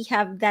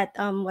that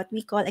what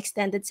we call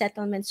extended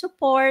settlement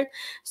support.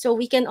 So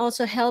we can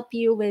also help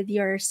you with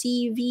your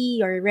CV,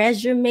 your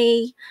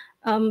resume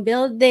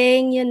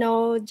building,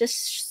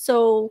 just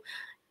so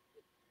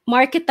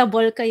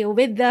marketable kayo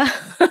with the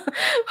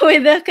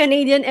with the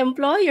Canadian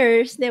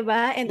employers, 'di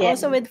ba? And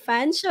yes, also with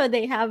Fanshawe,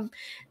 they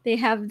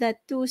have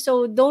that too.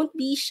 So don't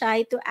be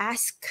shy to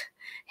ask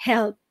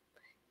help.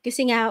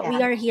 Kasi nga, we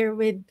yeah, are here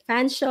with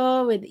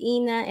Fanshawe, with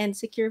Ina, and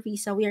Secure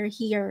Visa. We are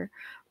here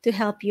to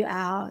help you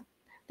out.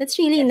 That's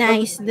really yes.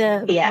 nice,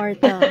 the Yeah.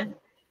 portal.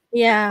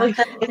 Yeah. Wag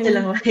talaga I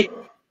silang mean, like,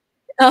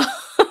 oh,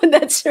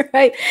 that's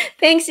right.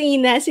 Thanks,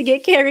 Ina. Sige,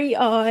 carry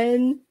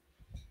on.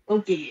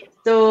 okay.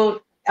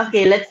 So,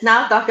 okay, let's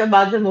now talk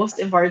about the most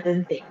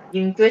important thing,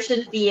 yung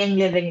tuition fee and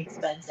living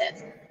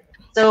expenses.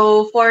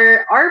 So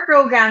for our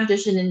program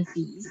tuition and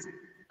fees,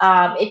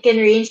 it can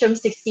range from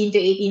 16 to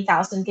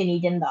 18,000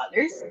 Canadian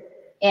dollars,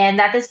 and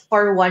that is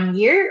for 1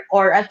 year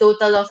or a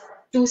total of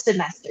 2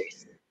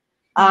 semesters.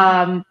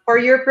 Mhm. For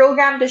your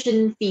program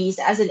tuition fees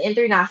as an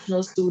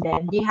international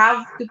student, you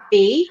have to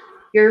pay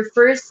your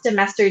first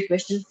semester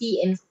tuition fee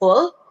in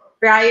full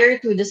prior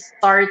to the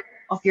start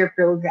of your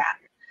program.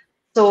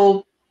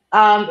 So,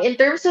 in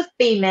terms of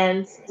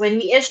payments, when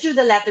we issue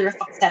the letter of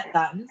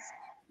acceptance,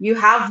 you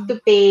have Mhm. to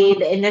pay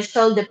the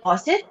initial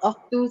deposit of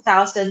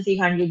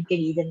 2,300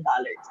 Canadian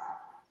dollars.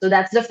 So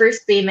that's the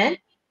first payment,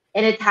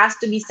 and it has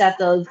to be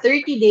settled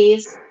 30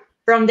 days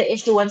from the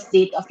issuance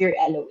date of your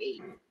LOA.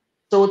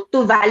 So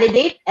to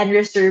validate and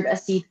reserve a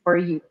seat for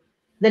you.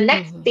 The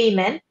next Mhm.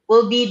 payment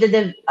will be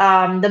the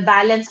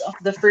balance of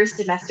the first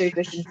semester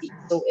tuition fee.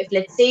 So if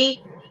let's say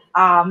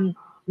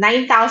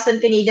 9,000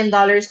 Canadian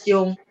dollars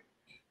yung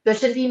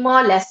tuition fee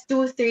mo, less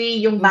 2, 3,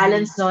 yung Mhm.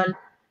 balance nun,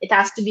 it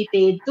has to be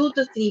paid 2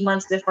 to 3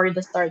 months before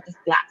the start of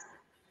class.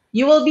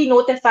 You will be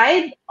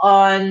notified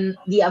on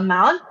the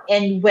amount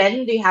and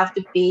when do you have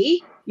to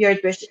pay your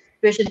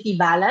tuition fee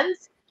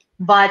balance.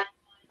 But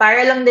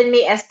para lang din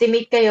may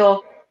estimate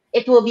kayo,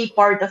 it will be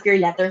part of your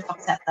letter of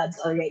acceptance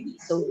already.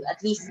 So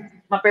at least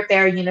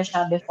ma-prepare nyo na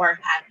siya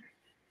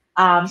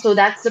beforehand. So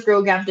that's the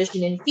program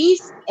tuition and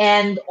fees.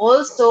 And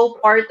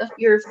also part of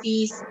your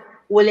fees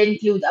will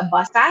include a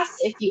bus pass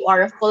if you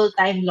are a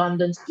full-time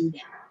London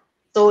student.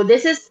 So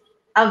this is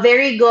a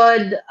very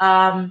good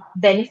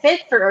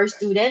benefit for our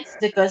students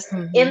because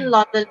in Mhm.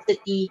 London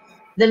City,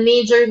 the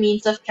major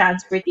means of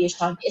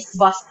transportation is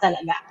bus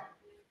talaga.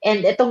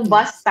 And itong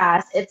bus Yes.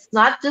 pass, it's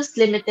not just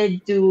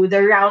limited to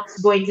the routes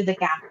going to the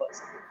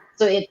campus.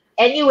 So it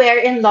anywhere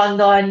in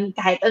London,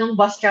 kahit anong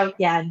bus route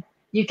yan,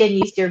 you can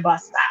use your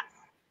bus pass.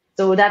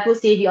 So that will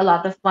save you a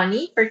lot of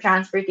money for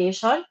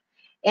transportation.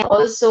 And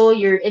also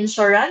your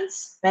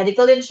insurance,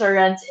 medical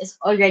insurance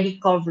is already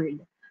covered.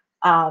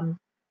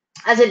 Um,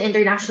 as an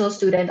international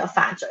student of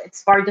Fanshawe.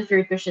 It's part of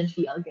your tuition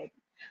fee already.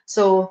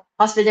 So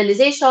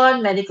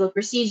hospitalization, medical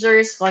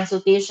procedures,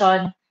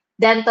 consultation,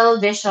 dental,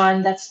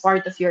 vision, that's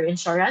part of your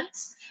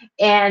insurance.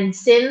 And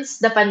since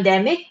the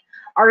pandemic,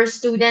 our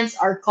students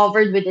are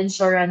covered with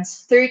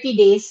insurance 30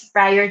 days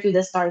prior to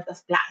the start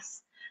of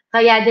class.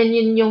 Kaya din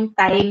yun yung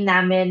time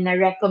namin na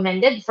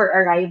recommended for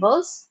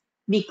arrivals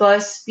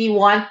because we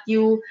want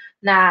you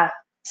na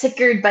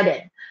secured pa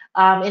din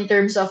in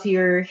terms of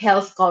your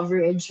health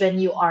coverage when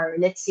you are,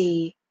 let's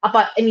say,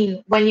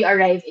 when you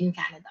arrive in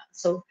Canada.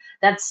 So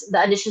that's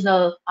the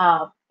additional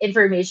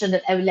information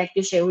that I would like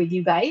to share with you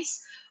guys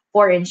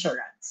for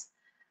insurance.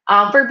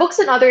 For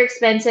books and other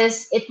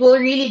expenses, it will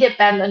really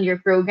depend on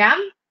your program,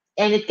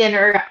 and it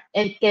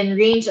can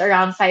range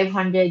around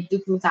 500 to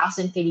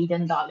 2,000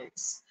 Canadian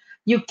dollars.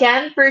 You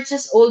can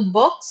purchase old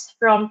books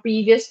from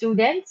previous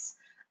students,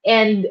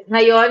 and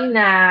ngayon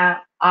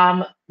na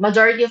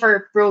majority of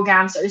our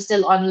programs are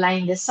still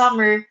online this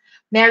summer,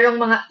 merong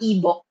mga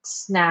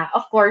e-books na,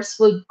 of course,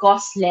 would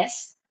cost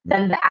less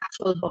than the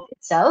actual book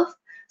itself.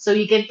 So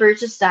you can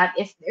purchase that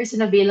if there's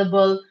an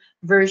available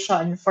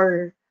version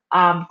for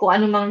kung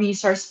ano mang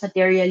resource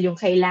material yung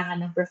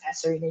kailangan ng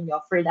professor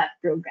ninyo for that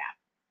program.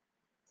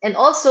 And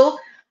also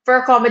for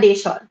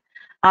accommodation.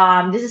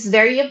 This is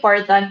very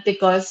important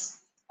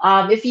because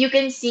if you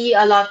can see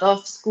a lot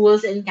of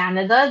schools in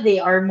Canada, they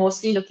are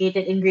mostly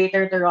located in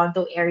Greater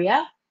Toronto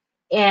area.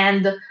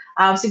 And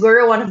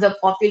siguro one of the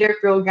popular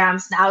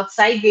programs na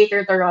outside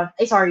Greater Toronto,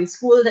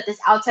 school that is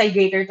outside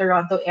Greater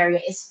Toronto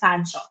area is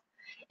Fanshawe.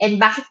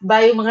 And bakit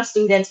ba yung mga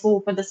students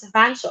pumupunta sa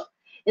Fanshawe?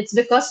 It's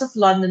because of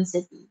London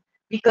City.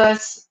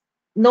 Because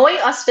knowing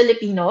us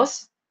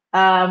Filipinos,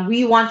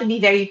 we want to be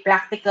very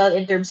practical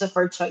in terms of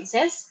our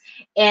choices.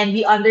 And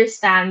we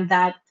understand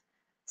that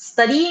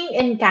studying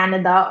in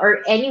Canada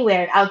or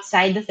anywhere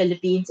outside the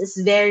Philippines is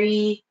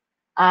very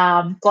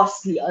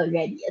costly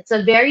already. It's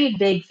a very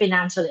big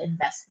financial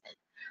investment.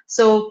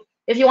 So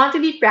if you want to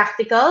be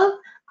practical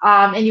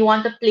and you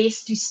want a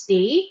place to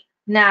stay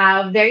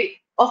na very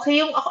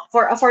okay yung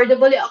for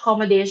affordable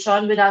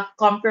accommodation without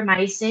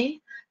compromising,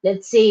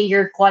 let's say,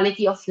 your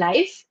quality of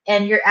life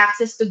and your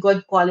access to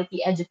good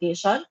quality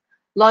education,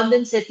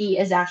 London City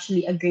is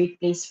actually a great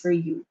place for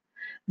you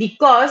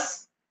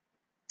because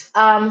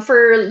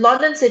for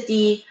London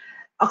City,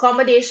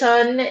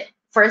 accommodation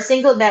for a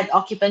single bed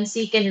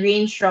occupancy can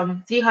range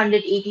from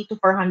 380 to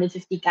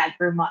 450 CAD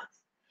per month.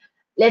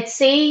 Let's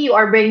say you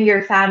are bringing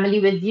your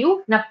family with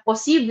you, na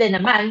posible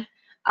naman,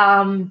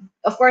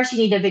 of course, you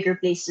need a bigger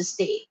place to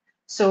stay.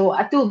 So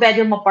a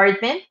two-bedroom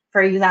apartment,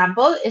 for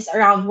example, is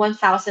around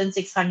 1,600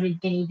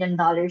 Canadian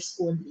dollars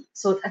only.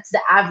 So that's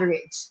the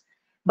average.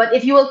 But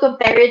if you will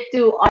compare it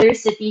to other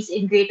cities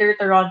in Greater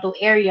Toronto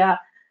area,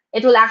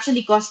 it will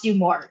actually cost you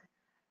more.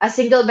 A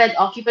single bed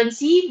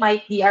occupancy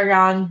might be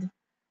around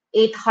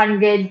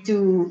 800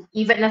 to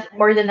even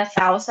more than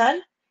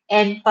 1,000.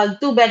 And pag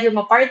two-bedroom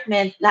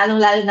apartment,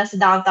 lalong-lalo na sa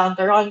downtown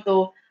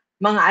Toronto,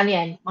 mga ano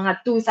yan,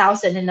 mga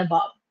 2,000 and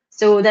above.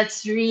 So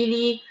that's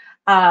really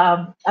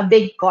a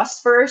big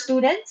cost for our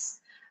students.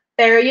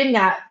 Pero yun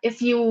nga,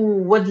 if you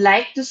would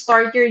like to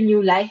start your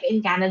new life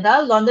in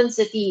Canada, London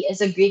City is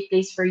a great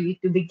place for you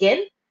to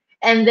begin.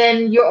 And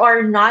then you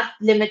are not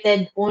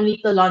limited only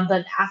to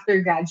London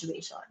after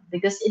graduation.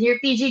 Because in your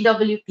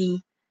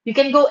PGWP, you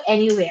can go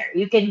anywhere.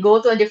 You can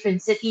go to a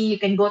different city, you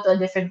can go to a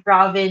different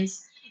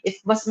province if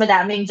mas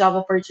madaming job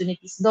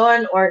opportunities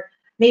doon or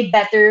may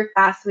better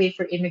pathway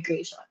for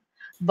immigration.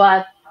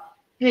 But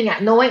yun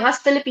nga, knowing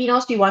us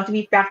Filipinos, we want to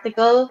be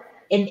practical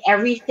in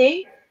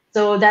everything.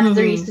 So that's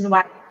the Mhm. reason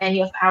why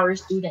many of our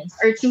students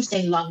are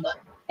choosing London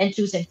and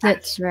choosing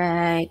Paris. That's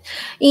right.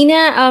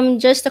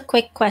 Ina, just a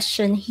quick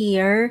question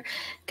here.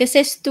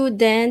 Kasi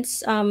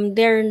students,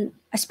 they're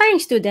aspiring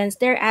students,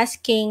 they're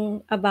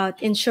asking about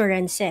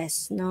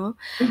insurances, no?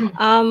 Mhm.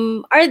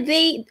 Are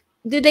they?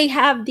 do they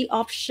have the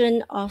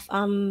option of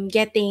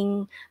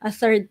getting a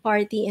third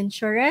party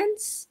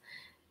insurance?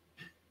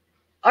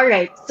 All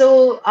right.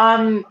 So,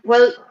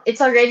 well,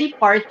 it's already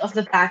part of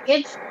the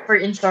package for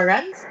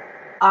insurance,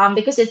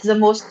 because it's the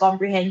most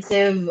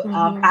comprehensive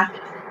Mm-hmm.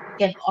 package that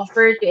we can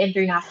offer to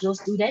international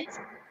students.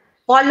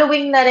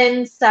 Following na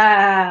rin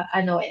sa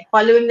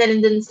following na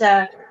rin dun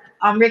sa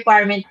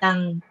requirement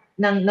ng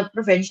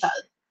provincial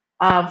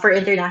for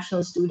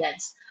international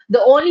students. The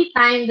only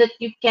time that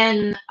you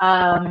can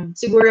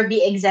siguro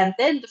be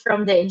exempted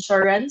from the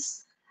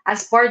insurance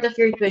as part of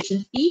your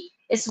tuition fee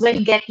is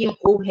when you get yung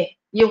OHIP,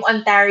 yung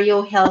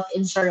Ontario Health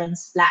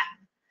Insurance Plan.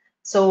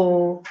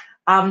 So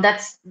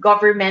that's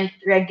government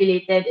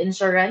regulated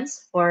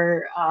insurance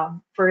for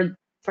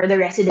the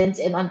residents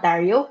in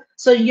Ontario.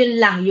 So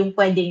yun lang yung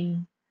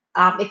pwedeng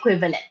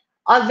equivalent.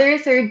 Other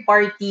third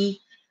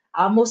party,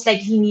 most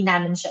likely hindi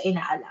namin siya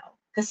inaalaw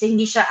kasi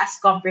hindi siya as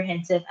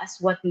comprehensive as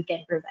what we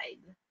can provide.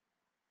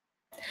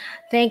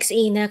 Thanks,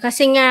 Ina.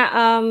 Kasi nga,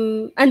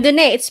 andun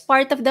na it's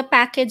part of the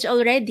package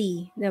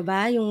already, 'di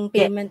ba? Yung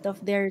Yeah, payment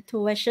of their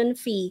tuition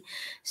fee.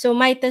 So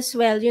might as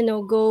well,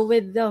 go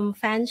with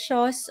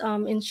Fanshaw's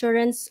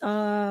insurance,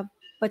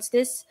 what's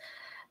this?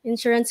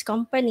 Insurance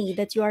company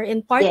that you are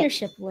in yes.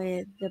 partnership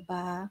with, 'di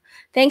ba?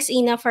 Thanks,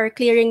 Ina, for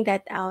clearing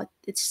that out.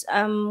 It's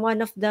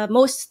one of the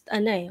most,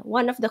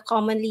 one of the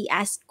commonly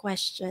asked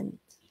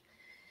questions.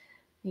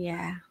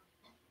 Yeah.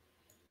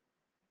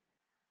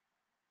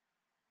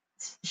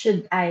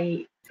 Should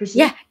I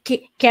Yeah,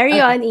 proceed? carry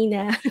Okay. on,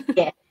 Ina.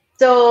 Yeah.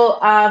 So,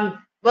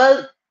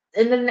 well,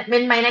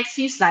 in my next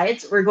few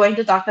slides, we're going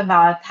to talk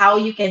about how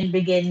you can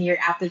begin your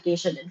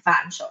application in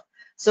Fanshawe.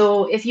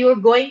 So, if you're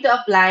going to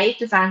apply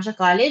to Fanshawe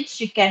College,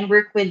 you can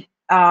work with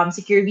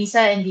Secure Visa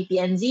and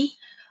DPNZ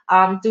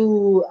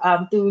to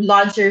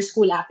launch your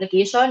school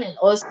application, and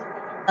also they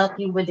can help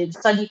you with the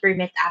study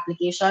permit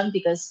application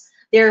because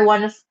they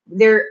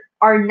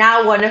are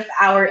now one of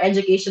our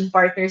education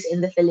partners in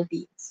the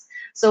Philippines.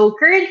 So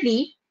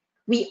currently,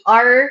 we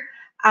are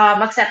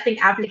accepting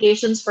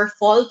applications for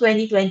fall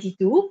 2022.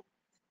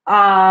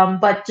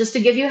 But just to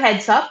give you a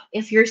heads up,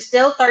 if you're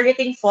still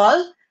targeting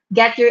fall,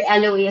 get your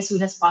LOA as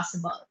soon as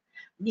possible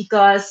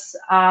because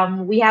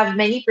we have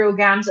many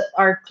programs that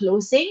are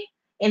closing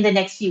in the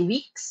next few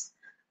weeks.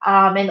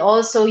 And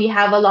also, you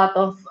have a lot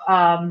of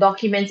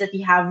documents that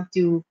you have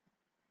to,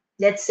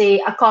 let's say,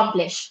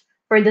 accomplish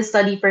for the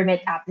study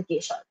permit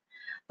application.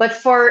 But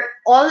for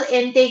all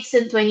intakes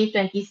in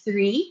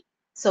 2023,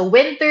 so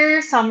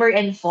winter, summer,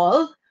 and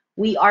fall,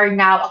 we are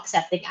now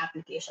accepting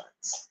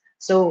applications.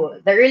 So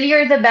the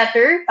earlier the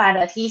better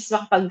para at least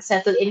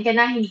makapag-settle in ka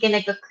na, hindi ka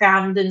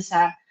nagka-cram dun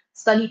sa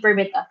study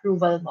permit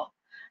approval mo.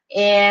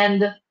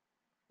 And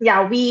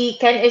yeah, we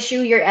can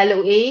issue your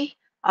LOA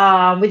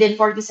within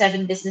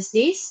 47 business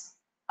days.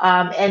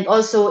 And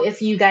also,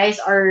 if you guys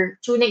are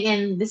tuning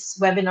in this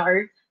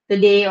webinar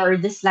today or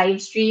this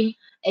live stream,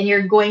 and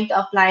you're going to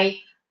apply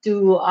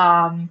to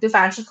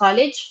Fanshawe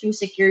College to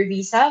secure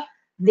visa,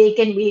 they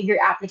can waive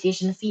your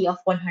application fee of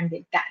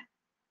 100 CAD.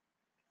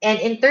 And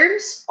in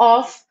terms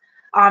of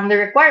the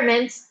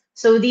requirements,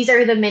 so these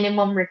are the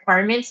minimum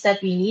requirements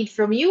that we need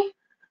from you.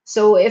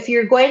 So if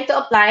you're going to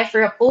apply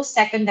for a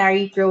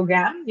post-secondary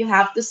program, you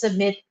have to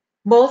submit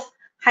both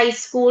high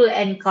school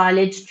and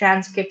college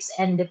transcripts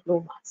and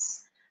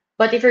diplomas.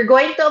 But if you're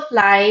going to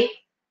apply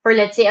for,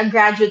 let's say, a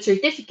graduate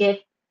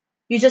certificate,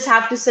 you just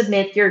have to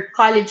submit your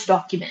college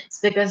documents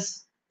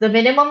because the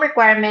minimum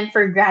requirement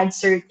for grad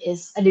cert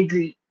is a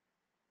degree.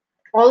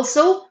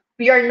 Also,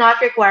 we are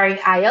not requiring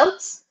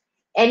IELTS,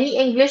 any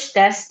English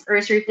test,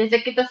 or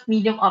certificate of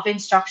medium of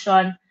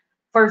instruction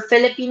for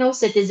Filipino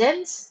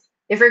citizens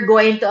if you're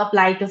going to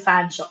apply to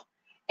Fanshawe,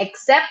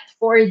 except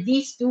for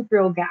these two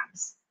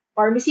programs,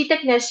 pharmacy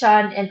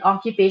technician and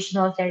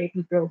occupational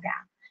therapy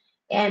program.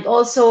 And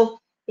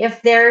also,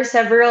 if there are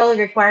several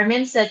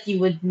requirements that you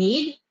would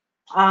need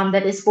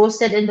that is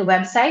posted in the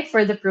website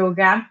for the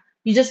program,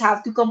 you just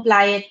have to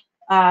comply it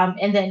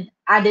and then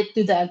add it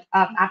to the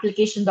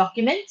application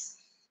documents.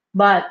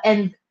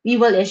 And we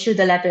will issue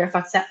the letter of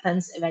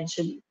acceptance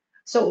eventually.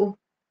 So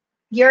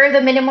here are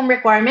the minimum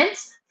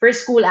requirements for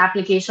school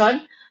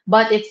application.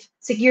 But if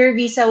Secure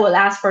Visa will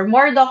ask for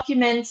more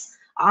documents,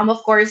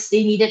 of course,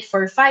 they need it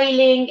for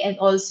filing and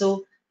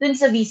also dun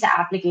sa visa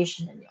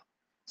application ninyo.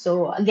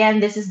 So again,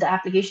 this is the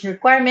application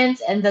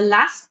requirements. And the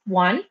last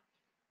one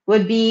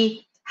would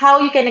be how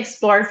you can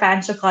explore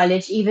Fanshawe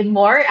College even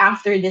more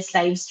after this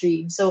live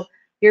stream. So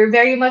you're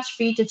very much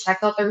free to check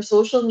out our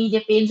social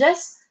media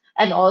pages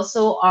and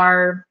also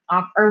our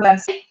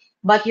website.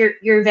 But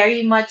you're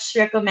very much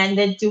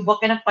recommended to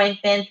book an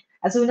appointment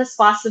as soon as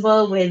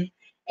possible with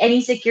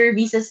any secure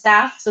visa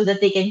staff so that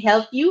they can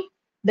help you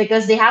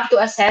because they have to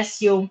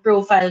assess your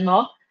profile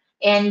mo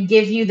and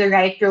give you the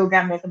right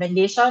program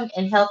recommendation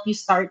and help you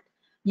start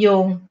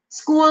yung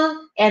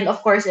school and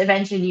of course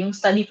eventually yung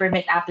study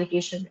permit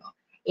application nyo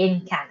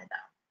in Canada.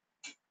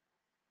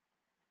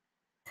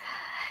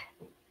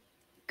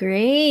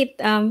 Great.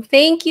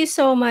 Thank you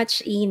so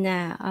much,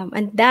 Ina.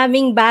 Ang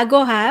daming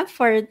bago ha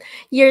for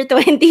year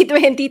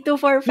 2022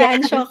 for Yes.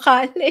 Fanshawe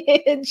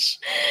College.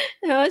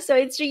 No, so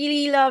it's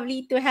really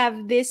lovely to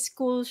have this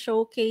school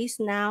showcase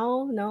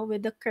now, no,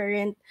 with the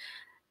current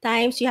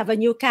times. You have a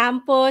new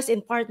campus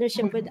in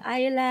partnership with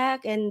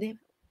ILAC and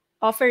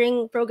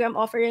offering program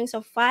offerings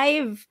of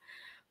five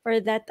for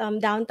that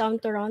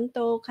downtown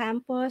Toronto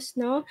campus,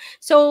 no?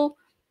 So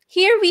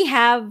here we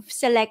have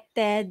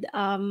selected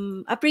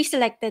a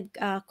pre-selected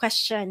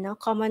question, no,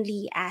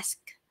 commonly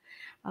asked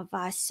of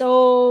us.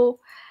 So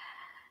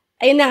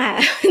ayun na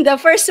nga.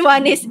 The first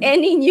one is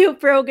any new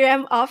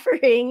program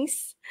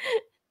offerings.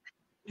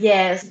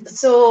 Yes.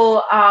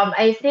 So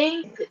I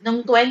think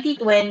noong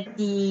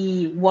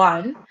 2021,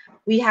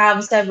 we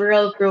have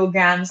several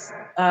programs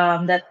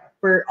that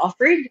were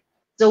offered.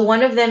 So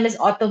one of them is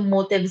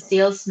automotive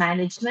sales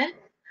management.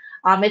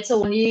 It's a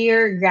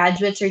 1-year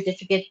graduate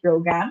certificate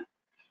program,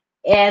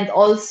 and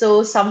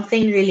also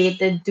something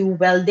related to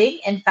welding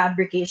and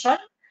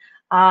fabrication.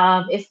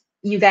 If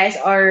you guys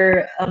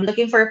are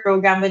looking for a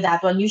program with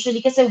that one, usually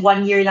kasi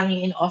 1 year lang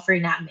yung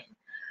in-offer namin.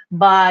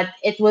 But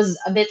it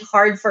was a bit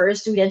hard for our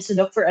students to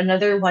look for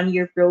another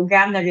 1-year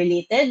program na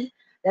related.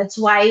 That's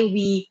why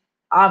we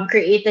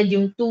created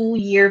yung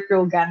 2-year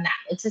program na.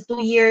 It's a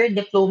 2-year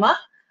diploma,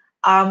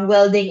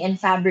 welding and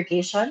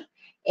fabrication.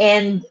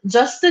 And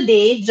just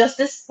today,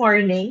 just this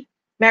morning,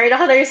 meron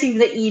ako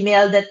na-receive the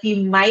email that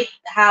we might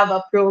have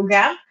a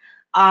program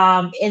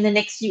in the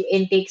next few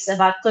intakes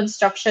about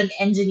construction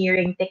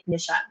engineering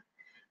technician.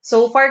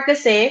 So far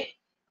kasi,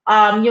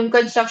 yung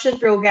construction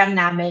program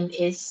namin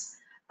is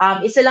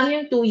isa lang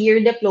yung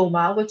 2-year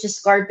diploma, which is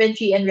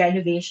carpentry and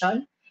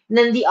renovation. And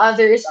then the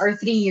others are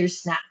 3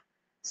 years na.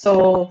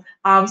 So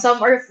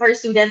some of our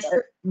students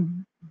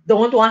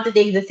don't want to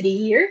take the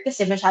 3-year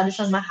kasi masyado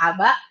siyang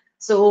mahaba.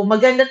 So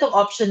maganda tong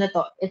option na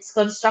to. It's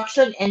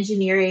construction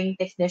engineering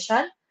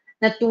technician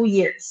na 2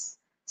 years.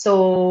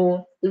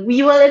 So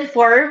we will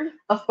inform,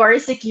 of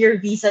course, secure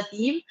visa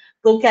team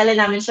kung kailan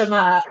namin siya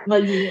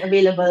magiging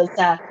available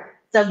sa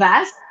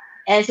VAS,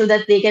 and so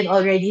that they can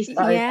already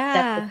start accepting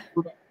Yeah.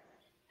 students.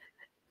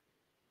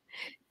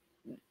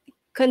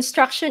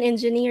 Construction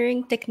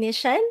engineering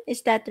technician,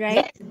 is that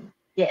right?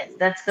 Yes, yes,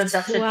 that's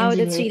construction Wow,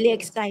 that's engineering. really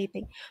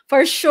exciting.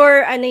 For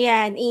sure, ano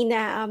yan,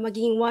 Ina,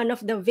 maging one of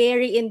the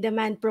very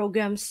in-demand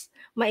programs,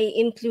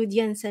 mai-include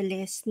yan sa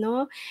list,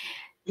 no?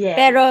 Yes.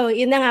 Pero,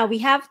 yun na nga, we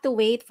have to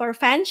wait for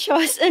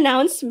Fanshaw's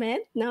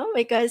announcement, no?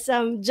 Because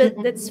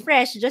that's Mm-mm.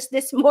 fresh, just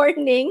this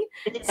morning,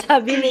 Yes,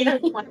 sabi ni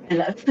kanina umaga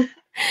lang.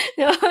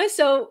 no?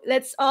 So,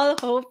 let's all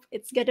hope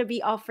it's gonna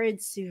be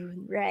offered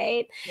soon,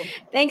 right?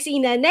 Thanks,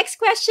 Ina. Next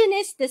question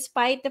is,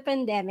 despite the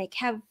pandemic,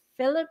 have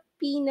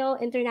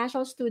Filipino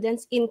international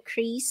students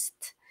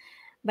increased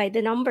by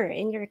the number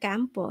in your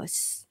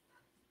campus?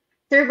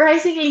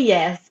 Surprisingly,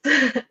 yes.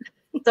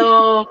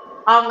 So,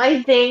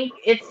 I think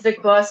it's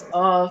because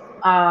of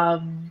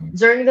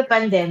during the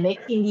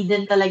pandemic, hindi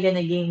din talaga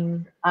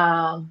naging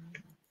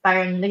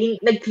parang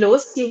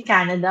nag-close yung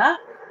Canada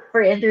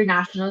for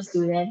international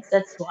students.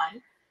 That's one.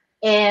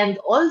 And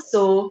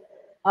also,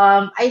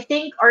 I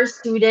think our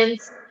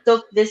students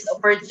took this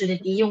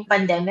opportunity, yung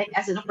pandemic,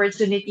 as an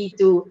opportunity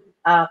to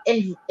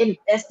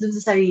invest dun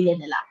sa sarili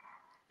nila.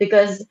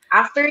 Because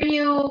after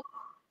you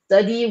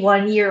study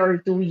 1 year or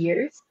 2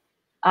 years,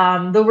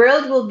 the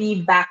world will be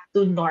back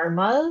to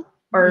normal,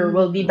 or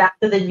will be Mm, back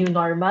to the new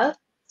normal.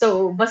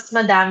 So, mas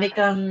madami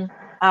kang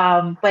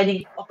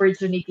pwedeng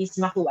opportunities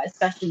makuha,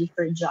 especially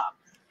for jobs.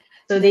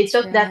 So, they that's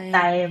took that right.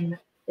 time,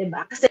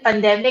 diba? Kasi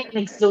pandemic,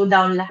 nag-slow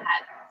down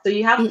lahat. So,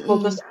 you have to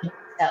focus Mm-mm. on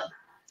yourself.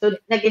 So,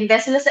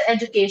 nag-invest sila sa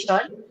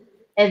education,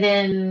 and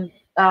then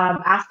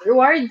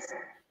afterwards,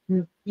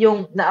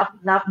 yung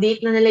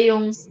na-update na nila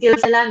yung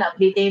skills nila,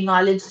 na-update na yung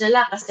knowledge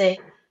nila kasi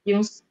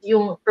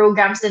yung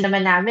programs na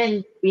naman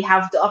namin, we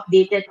have to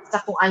update it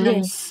sa kung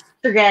anong Yes,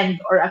 trend,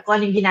 or kung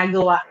anong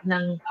ginagawa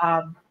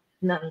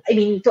I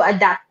mean, to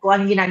adapt kung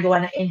anong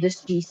ginagawa ng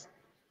industries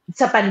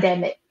sa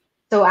pandemic.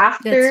 So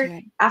that's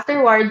right.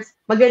 afterwards,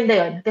 maganda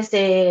yon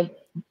kasi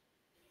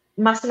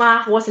mas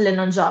makakuha sila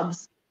ng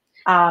jobs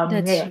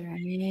That's ngayon.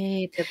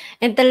 right.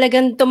 And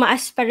talagang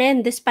tumaas pa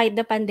rin despite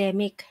the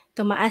pandemic.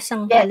 Tumaas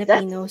ang Yes,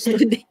 that's Filipino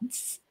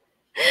students.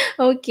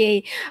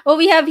 Okay. Oh,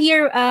 we have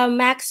here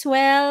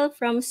Maxwell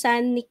from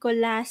San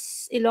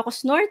Nicolas,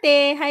 Ilocos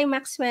Norte. Hi,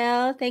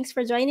 Maxwell. Thanks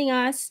for joining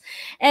us.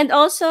 And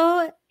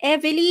also,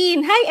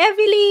 Evelyn. Hi,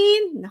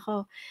 Evelyn.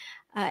 Nako,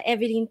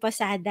 Evelyn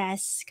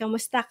Posadas.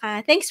 Kamusta ka?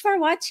 Thanks for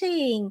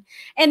watching.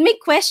 And may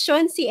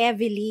question si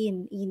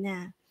Evelyn,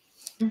 Ina.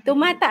 Mhm.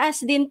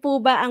 Tumataas din po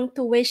ba ang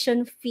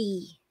tuition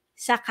fee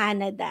sa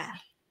Canada?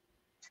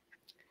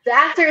 The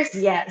answer is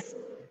yes.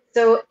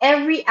 So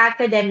every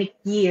academic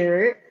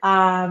year,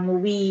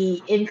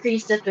 we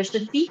increase the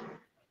tuition fee.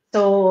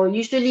 So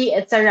usually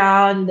it's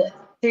around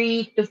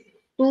 3 to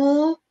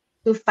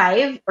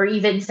 5 or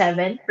even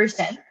 7%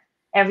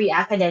 every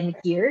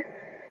academic year.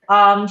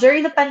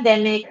 During the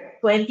pandemic,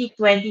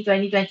 2020,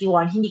 2021,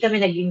 hindi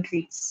kami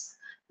nag-increase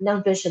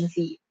ng tuition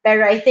fee.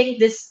 Pero I think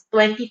this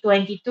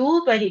 2022,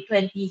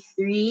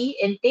 2023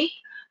 intake,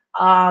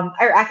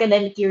 our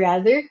academic year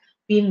rather,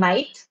 we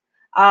might.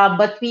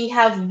 But we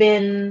have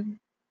been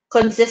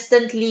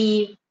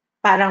consistently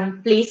parang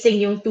placing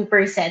yung 2%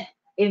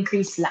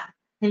 increase lang.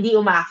 Hindi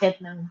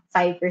umakit ng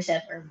 5%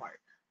 or more.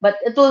 But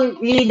it will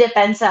really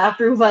depend sa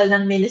approval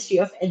ng Ministry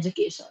of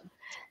Education.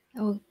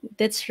 Oh,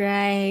 that's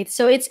right.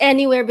 So it's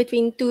anywhere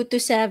between 2 to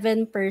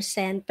 7%.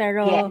 Yes,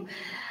 Pero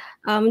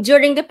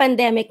during the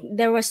pandemic,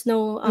 there was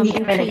no hindi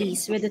kami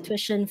increase with the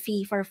nag-increase. tuition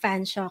fee for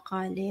Fanshawe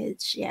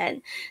College.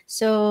 Yan.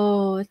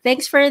 So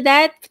thanks for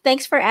that.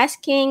 Thanks for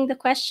asking the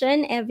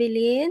question,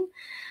 Evelyn.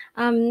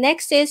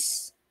 Next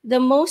is the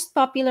most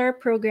popular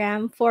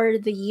program for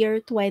the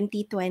year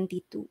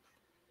 2022.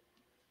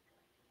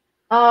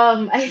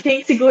 I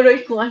think siguro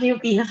kung ano yung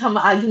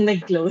pinakamaagang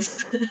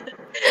nag-close.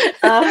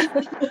 uh,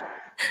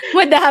 so,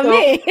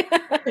 Madami.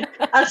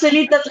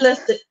 actually,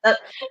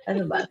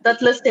 ano ba?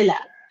 Tatlo sila.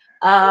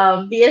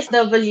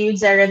 BSW,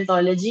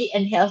 Gerontology,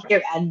 and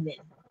Healthcare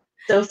Admin.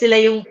 So, sila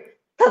yung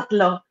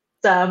tatlo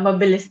sa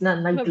mabilis na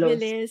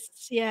nag-close. Mabilis.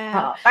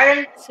 Yeah.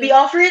 Parang we So,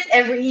 offer it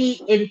every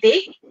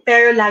intake,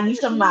 pero lagi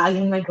siyang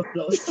maagang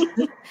nag-close.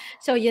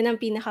 so yun ang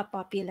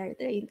pinaka-popular.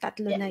 Yung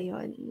tatlo Yeah. na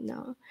yun.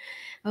 No?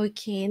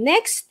 Okay.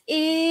 Next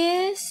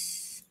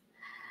is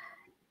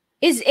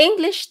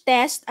English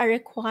test a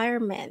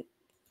requirement?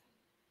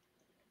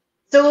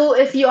 So,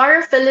 if you are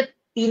a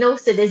Filipino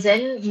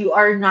citizen, you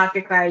are not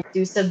required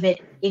to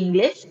submit any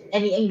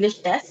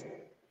English test,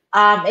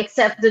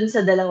 except dun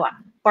sa dalawa,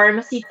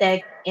 pharmacy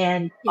tech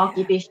and Yeah.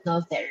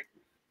 occupational therapy.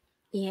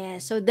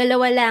 Yeah. So,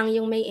 dalawa lang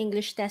yung may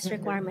English test Mhm.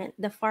 requirement.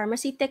 The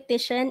pharmacy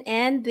technician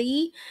and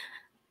the,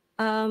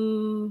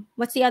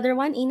 what's the other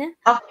one, Ina?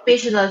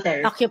 Occupational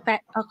therapy.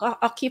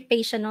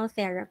 Occupational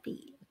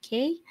therapy.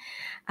 Okay.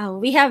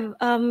 We have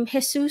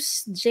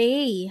Jesus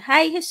J.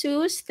 Hi,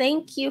 Jesus.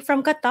 Thank you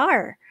from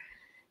Qatar.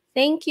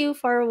 Thank you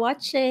for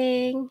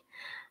watching.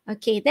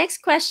 Okay,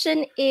 next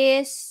question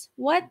is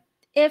what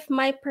if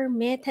my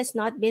permit has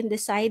not been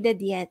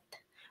decided yet?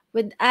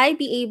 Would I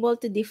be able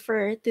to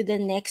defer to the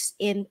next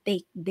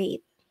intake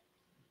date?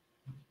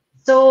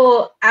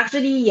 So,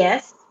 actually,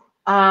 yes.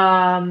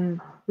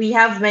 We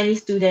have many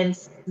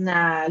students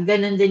na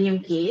ganun din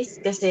yung case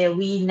kasi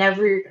we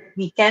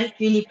can't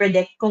really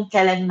predict kung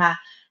kailan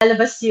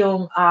lalabas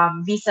yung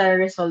visa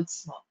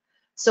results mo.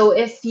 So,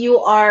 if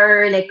you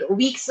are like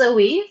weeks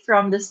away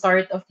from the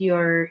start of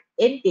your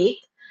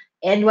intake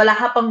and wala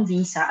ka pang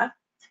visa,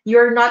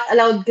 you're not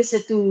allowed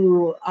kasi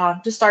to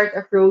start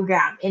a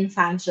program in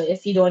Fanshawe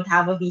if you don't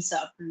have a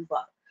visa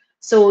approval.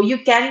 So, you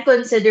can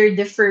consider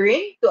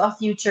deferring to a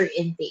future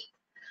intake.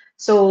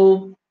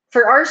 So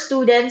for our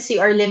students, you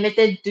are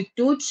limited to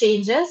two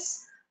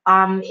changes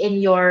in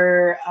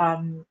your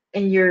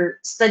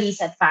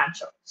studies at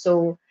Fanshawe.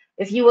 So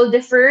if you will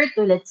defer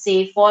to let's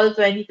say fall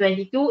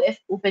 2022, if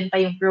open pa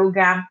yung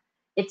program,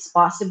 it's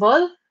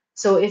possible.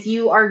 So if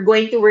you are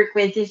going to work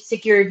with the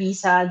secure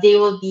visa, they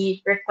will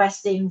be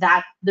requesting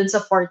that dun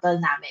sa portal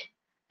namin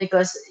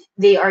because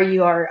they are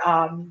your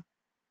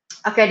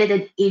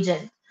accredited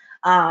agent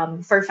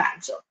for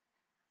Fanshawe.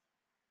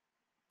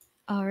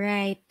 All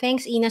right.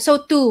 Thanks, Ina.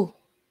 So two.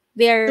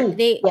 They're Two.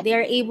 they Yeah. they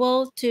are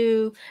able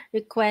to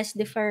request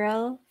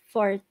deferral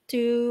for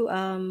two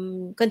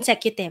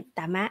consecutive,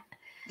 tama?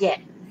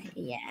 Yeah.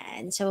 Yeah.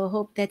 And so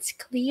hope that's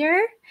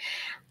clear.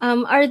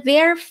 Are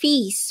there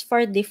fees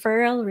for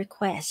deferral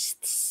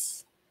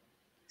requests?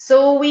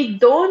 So we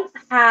don't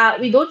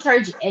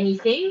charge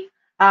anything.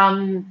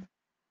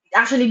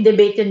 Actually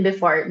debated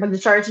before,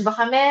 mag-charge ba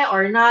kami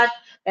or not?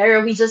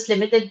 Pero we just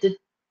limited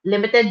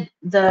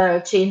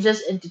the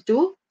changes into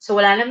two. So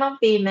wala namang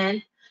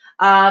payment.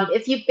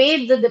 If you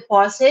paid the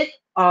deposit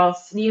of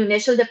the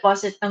initial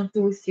deposit ng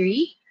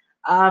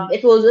 2-3,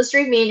 it will just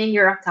remain in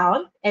your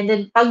account. And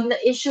then pag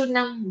na-issue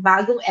ng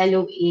bagong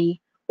LOA,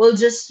 we'll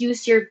just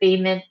use your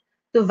payment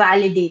to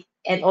validate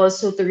and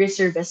also to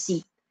reserve a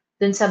seat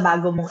dun sa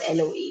bago mong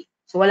LOA.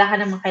 So wala ka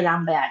namang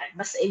kailangang bayaran.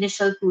 Basta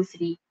initial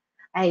 2-3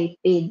 ay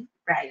paid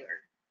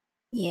prior.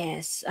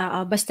 Yes.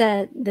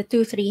 Basta the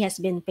 2-3 has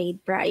been paid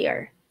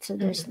prior. So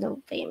there's Mm. no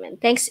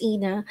payment. Thanks,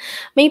 Ina.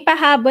 May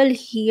pahabol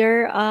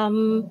here.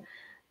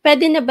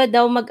 Pwede na ba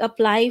daw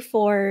mag-apply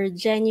for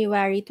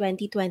January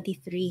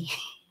 2023?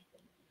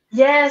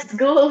 Yes,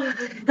 go.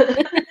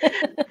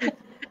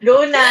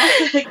 Go na.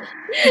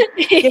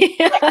 Kasi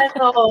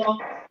ano,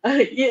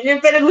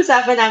 yung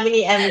pinag-usapan namin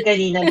ni Em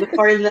kanina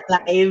before the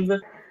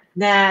live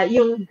na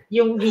yung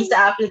visa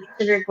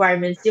application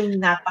requirements yung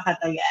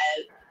napakatagal.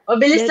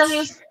 Mabilis lang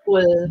yung That's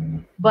school,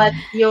 but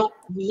yung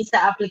visa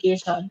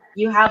application,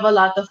 you have a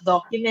lot of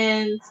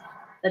documents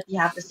that you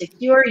have to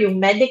secure. Yung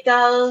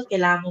medical,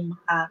 kailangan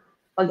mong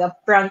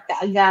pag-upfront ka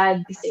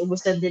agad kasi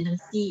ubusan din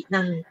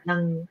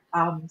ng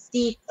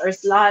seats or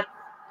slot.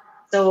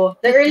 So,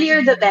 the earlier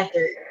the totoo.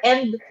 better.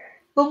 And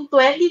kung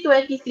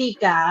 2023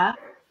 ka,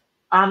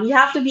 you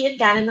have to be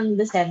in Canada ng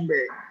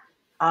December.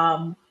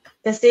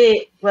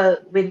 Kasi,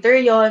 well, winter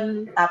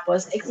yon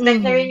tapos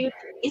expect na rin Mhm. yung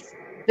days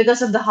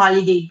because of the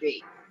holiday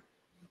break.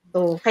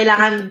 So,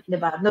 kailangan, di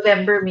ba,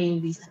 November may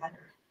visa ka na.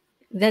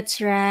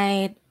 That's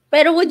right.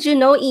 Pero would you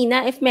know,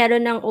 Ina, if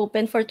meron ng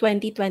open for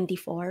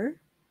 2024?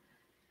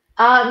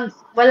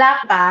 Wala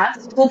pa.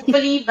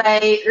 Hopefully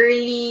by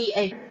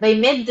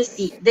mid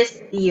this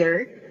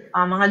year,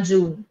 mga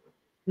June,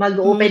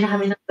 mag-open na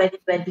kami Mm, ng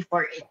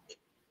 2024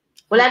 intake.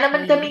 Wala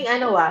naman okay. kaming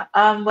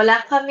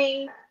wala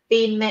kaming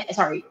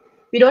sorry.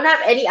 We don't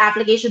have any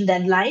application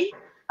deadline.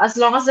 As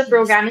long as the Yes,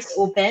 program is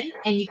open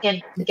and you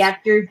can that's get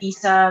your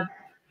visa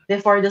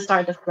before the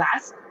start of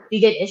class,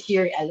 you can issue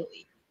your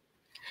LOA.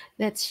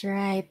 that's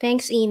right.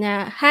 Thanks,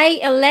 Ina.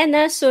 Hi,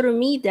 Elena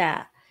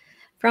Surumida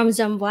from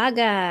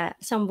Zamboanga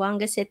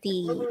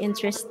City.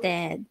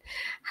 Interested.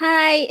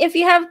 Hi. If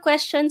you have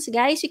questions,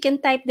 guys, you can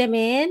type them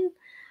in.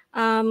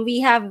 We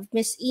have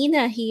Miss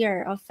Ina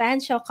here of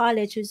Fanshawe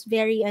College who's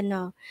very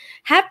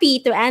happy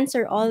to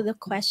answer all the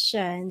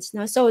questions.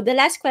 No? So the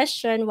last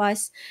question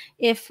was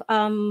if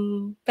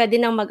pwede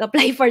nang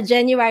mag-apply for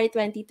January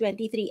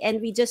 2023, and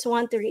we just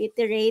want to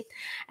reiterate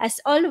as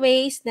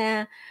always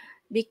na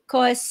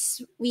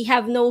because we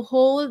have no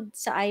hold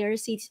sa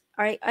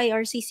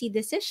IRCC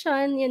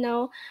decision,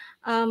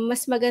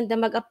 mas maganda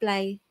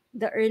mag-apply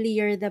the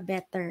earlier the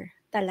better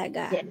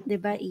talaga, Yeah. 'di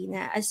ba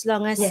Ina? As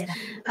long as Yeah.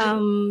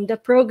 the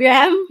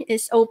program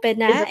is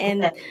open Is na,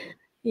 and open.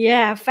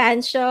 yeah,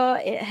 Fanshawe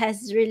it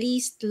has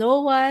released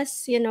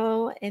LOAS,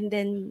 and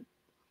then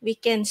we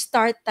can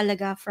start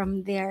talaga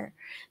from there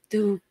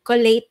to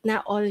collate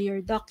na all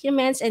your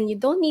documents, and you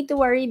don't need to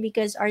worry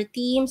because our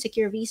team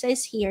Secure Visa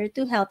is here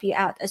to help you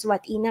out. As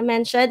what Ina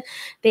mentioned,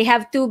 they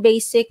have two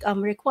basic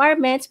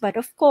requirements, but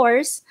of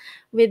course,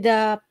 with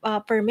the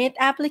permit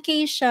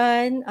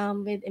application,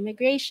 with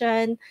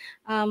immigration,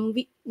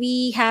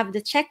 we have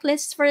the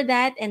checklist for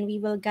that, and we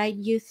will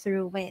guide you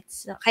through it.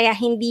 So, kaya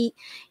hindi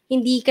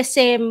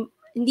kasi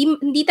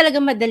hindi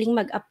talaga madaling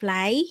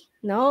mag-apply,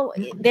 no?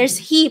 There's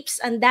heaps,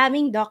 ang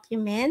daming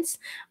documents,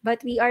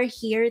 but we are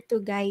here to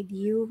guide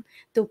you,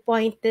 to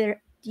point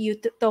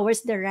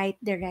towards the right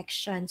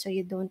direction, so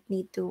you don't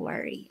need to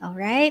worry. All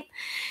right.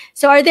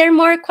 So are there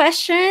more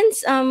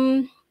questions?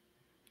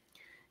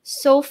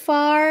 So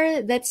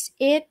far, that's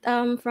it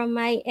from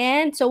my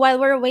end. So while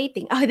we're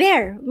waiting, oh,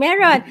 there,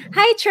 meron.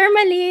 Hi,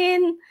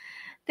 Chermaline.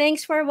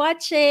 Thanks for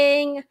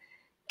watching.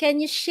 Can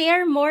you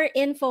share more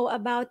info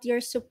about your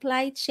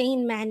supply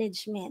chain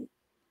management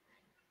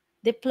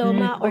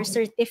diploma or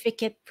Okay.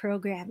 certificate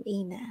program,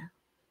 Ina?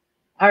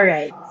 All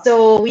right.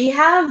 So we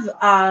have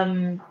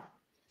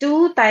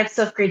two types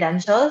of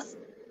credentials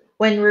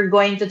when we're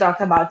going to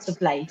talk about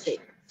supply chain.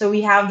 So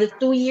we have the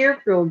 2-year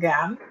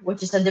program,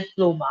 which is a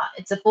diploma.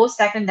 It's a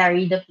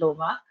post-secondary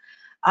diploma.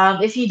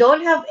 If you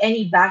don't have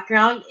any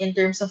background in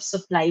terms of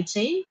supply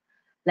chain,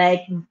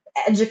 like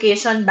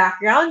education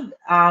background,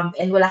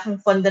 and wala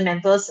kang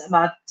fundamentals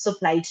about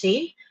supply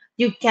chain,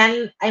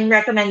 I'm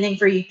recommending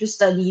for you to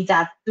study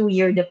that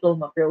 2-year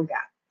diploma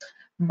program.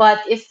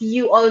 But if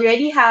you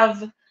already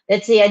have,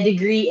 let's say, a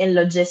degree in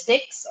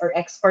logistics or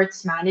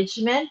exports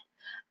management,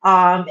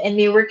 and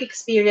may work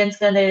experience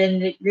ka na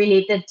rin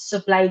related to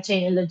supply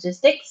chain and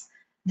logistics,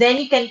 then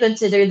you can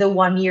consider the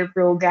 1-year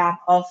program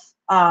of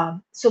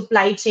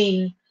supply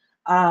chain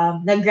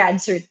na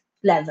grad cert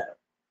level.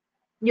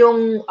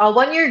 Yung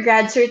 1-year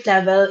grad cert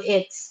level,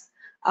 it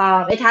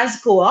has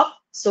co-op,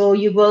 so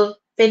you will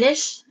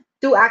finish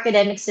 2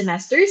 academic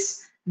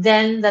semesters,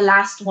 then the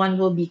last one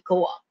will be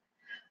co-op.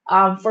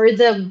 For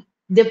the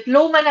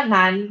diploma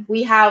naman,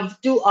 we have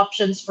two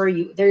options for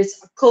you. There's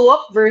a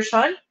co-op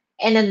version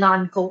and a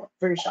non-co-op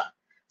version.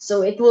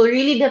 So it will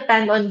really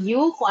depend on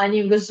you kung ano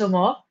yung gusto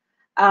mo.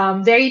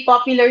 Very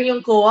popular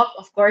yung co-op,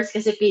 of course,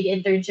 kasi paid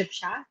internship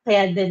siya.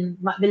 Kaya din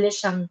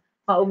mabilis siyang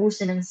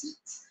maubusan ng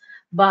seats.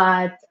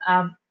 But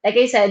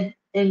like I said,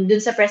 dun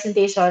sa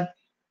presentation,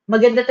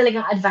 maganda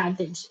talagang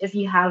advantage if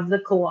you have the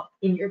co-op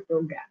in your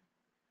program.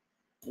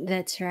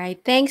 That's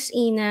right. Thanks,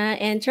 Ina.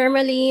 And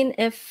Termaline,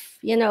 if,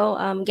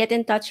 get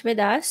in touch with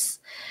us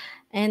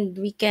and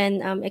we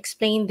can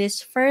explain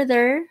this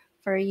further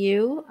for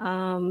you.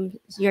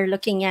 You're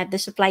looking at the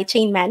supply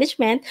chain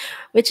management,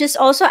 which is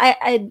also,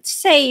 I'd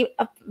say,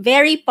 a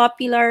very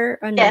popular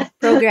Yes,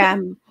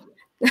 program.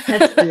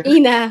 that's true.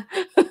 Ina,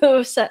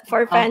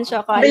 for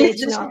Fanshawe Bilis College,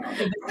 na siya no?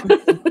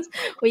 maubusan.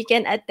 We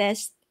can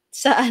attest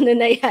sa ano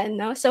na yan,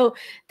 no? So,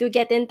 to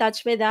get in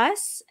touch with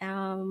us,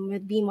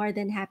 we'd be more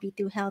than happy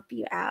to help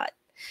you out.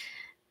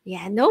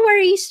 Yeah, no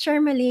worries,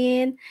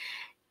 Charmaline.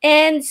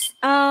 And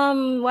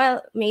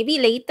well, maybe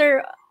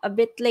later, a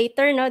bit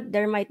later, no,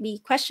 there might be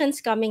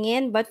questions coming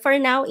in. But for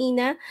now,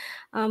 Ina,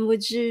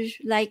 would you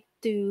like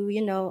to,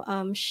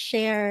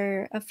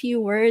 share a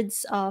few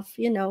words of,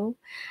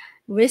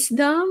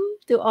 wisdom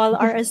to all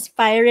our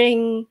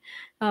aspiring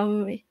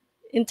um,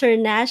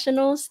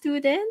 international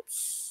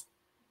students?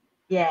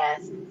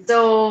 Yes.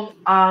 So,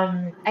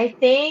 I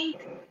think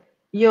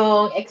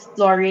yung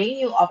exploring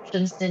yung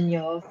options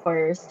ninyo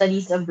for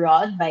studies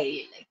abroad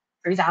by, like,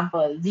 for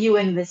example,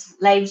 viewing this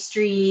live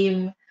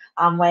stream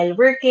while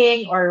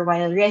working or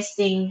while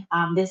resting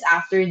this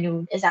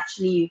afternoon is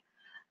actually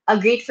a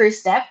great first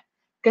step.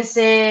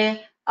 Kasi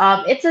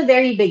it's a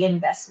very big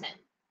investment.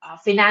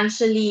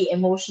 Financially,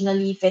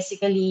 emotionally,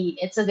 physically,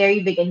 it's a very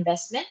big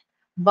investment.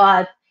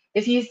 But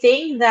if you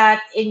think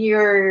that in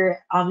your,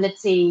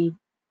 let's say,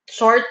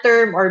 short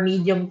term or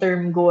medium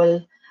term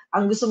goal,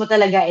 ang gusto mo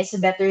talaga is a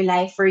better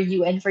life for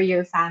you and for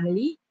your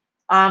family,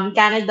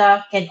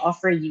 Canada can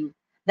offer you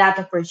that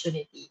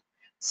opportunity.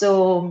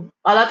 So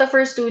a lot of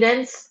our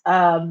students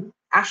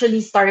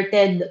actually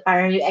started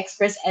parang yung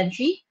express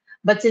entry,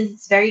 but since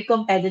it's very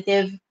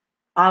competitive,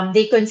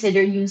 they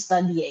consider yung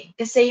studying.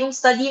 Kasi yung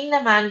studying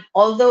naman,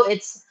 although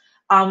it's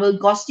will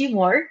cost you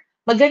more,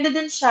 maganda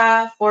din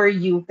siya for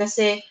you.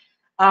 Kasi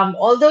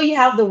although you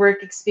have the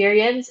work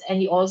experience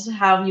and you also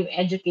have yung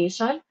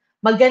education,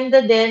 maganda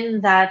din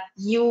that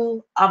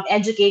you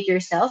educate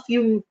yourself,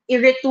 yung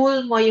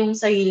i-retool mo yung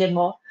sarili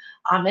mo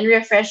and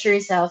refresh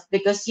yourself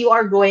because you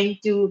are going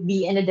to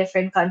be in a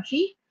different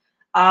country.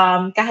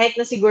 Kahit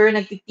na siguro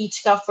nag-teach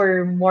ka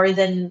for more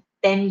than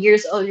 10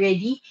 years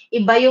already,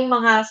 iba yung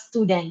mga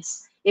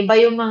students, iba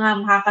yung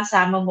mga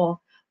makakasama mo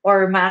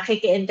or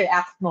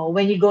makiki-interact mo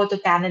when you go to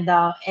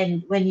Canada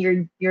and when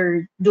you're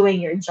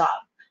doing your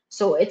job.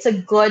 So it's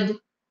a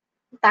good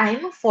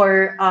time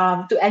for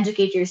to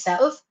educate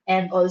yourself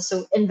and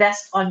also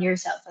invest on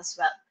yourself as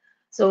well.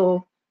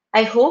 So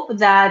I hope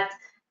that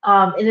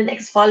in the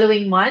next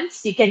following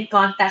months you can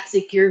contact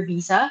Secure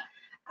Visa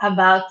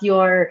about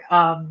your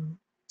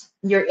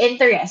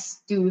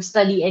interest to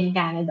study in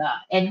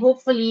Canada. And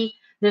hopefully,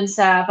 dun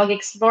sa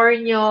pag-explore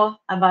nyo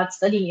about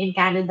studying in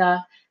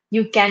Canada,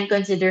 you can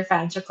consider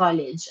Fanshawe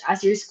College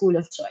as your school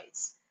of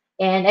choice.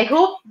 And I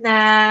hope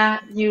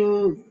na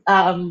you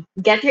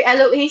get your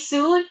LOA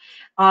soon,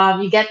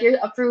 you get your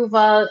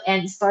approval,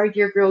 and start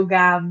your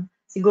program.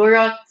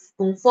 Siguro,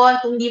 kung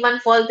di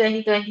man fall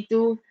 2022,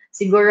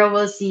 siguro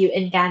we'll see you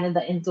in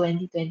Canada in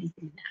 2023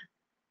 na.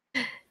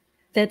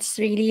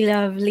 That's really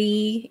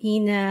lovely,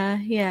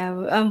 Ina.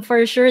 Yeah,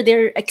 for sure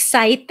they're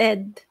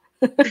excited.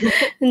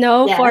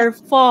 No, Yes. for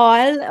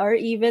fall or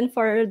even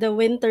for the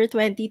winter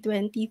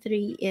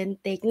 2023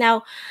 intake.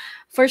 Now,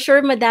 for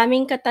sure,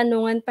 madaming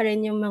katanungan pa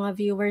rin yung mga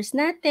viewers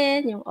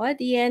natin, yung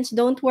audience.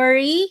 Don't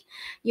worry.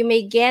 You may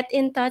get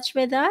in touch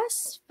with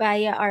us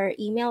via our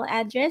email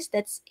address.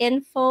 That's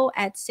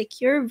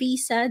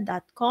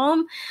info@securevisa.com.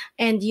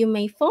 And you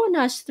may phone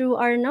us through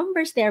our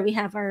numbers there. We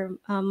have our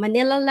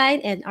Manila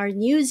line and our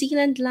New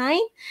Zealand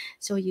line.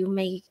 So you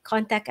may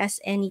contact us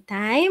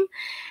anytime.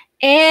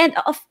 And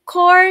of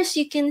course,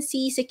 you can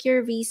see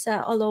Secure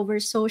Visa all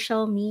over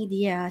social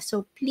media.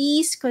 So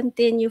please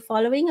continue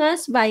following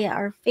us via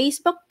our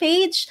Facebook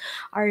page,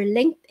 our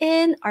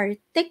LinkedIn, our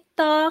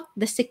TikTok,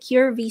 the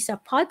Secure Visa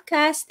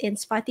podcast in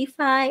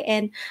Spotify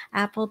and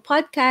Apple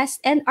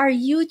Podcast, and our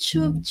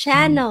YouTube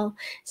channel,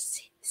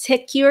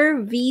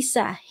 Secure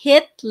Visa.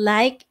 Hit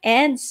like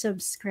and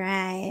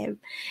subscribe.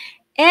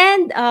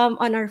 And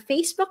on our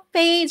Facebook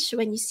page,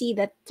 when you see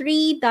that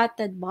three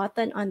dotted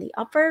button on the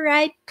upper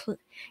right,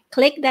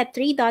 click that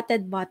three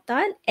dotted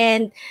button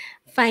and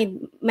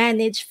find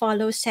manage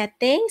follow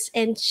settings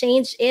and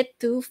change it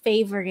to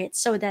favorite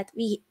so that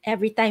we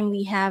every time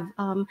we have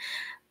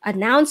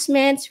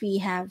announcements, we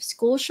have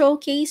school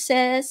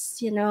showcases,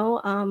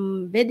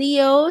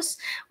 videos,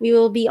 we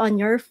will be on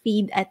your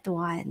feed at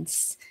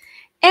once.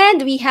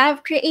 And we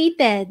have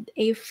created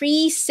a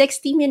free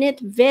 60-minute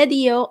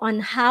video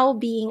on how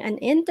being an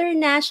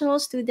international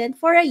student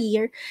for a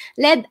year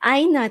led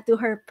Aina to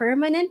her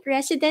permanent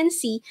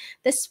residency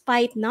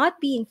despite not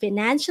being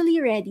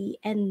financially ready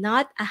and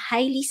not a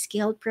highly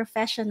skilled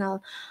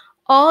professional.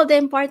 All the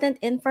important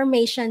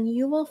information,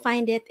 you will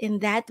find it in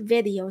that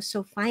video.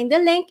 So find the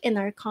link in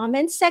our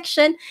comment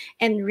section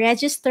and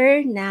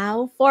register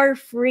now for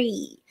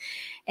free.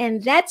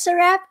 And that's a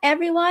wrap,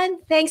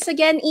 everyone. Thanks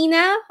again,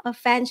 Ina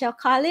of Fanshawe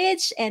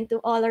College, and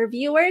to all our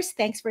viewers,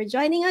 thanks for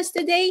joining us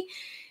today.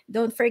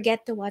 Don't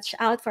forget to watch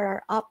out for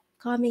our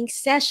upcoming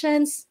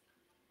sessions,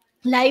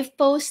 live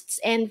posts,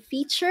 and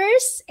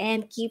features.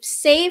 And keep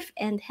safe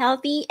and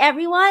healthy,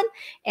 everyone.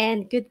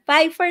 And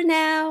goodbye for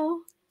now.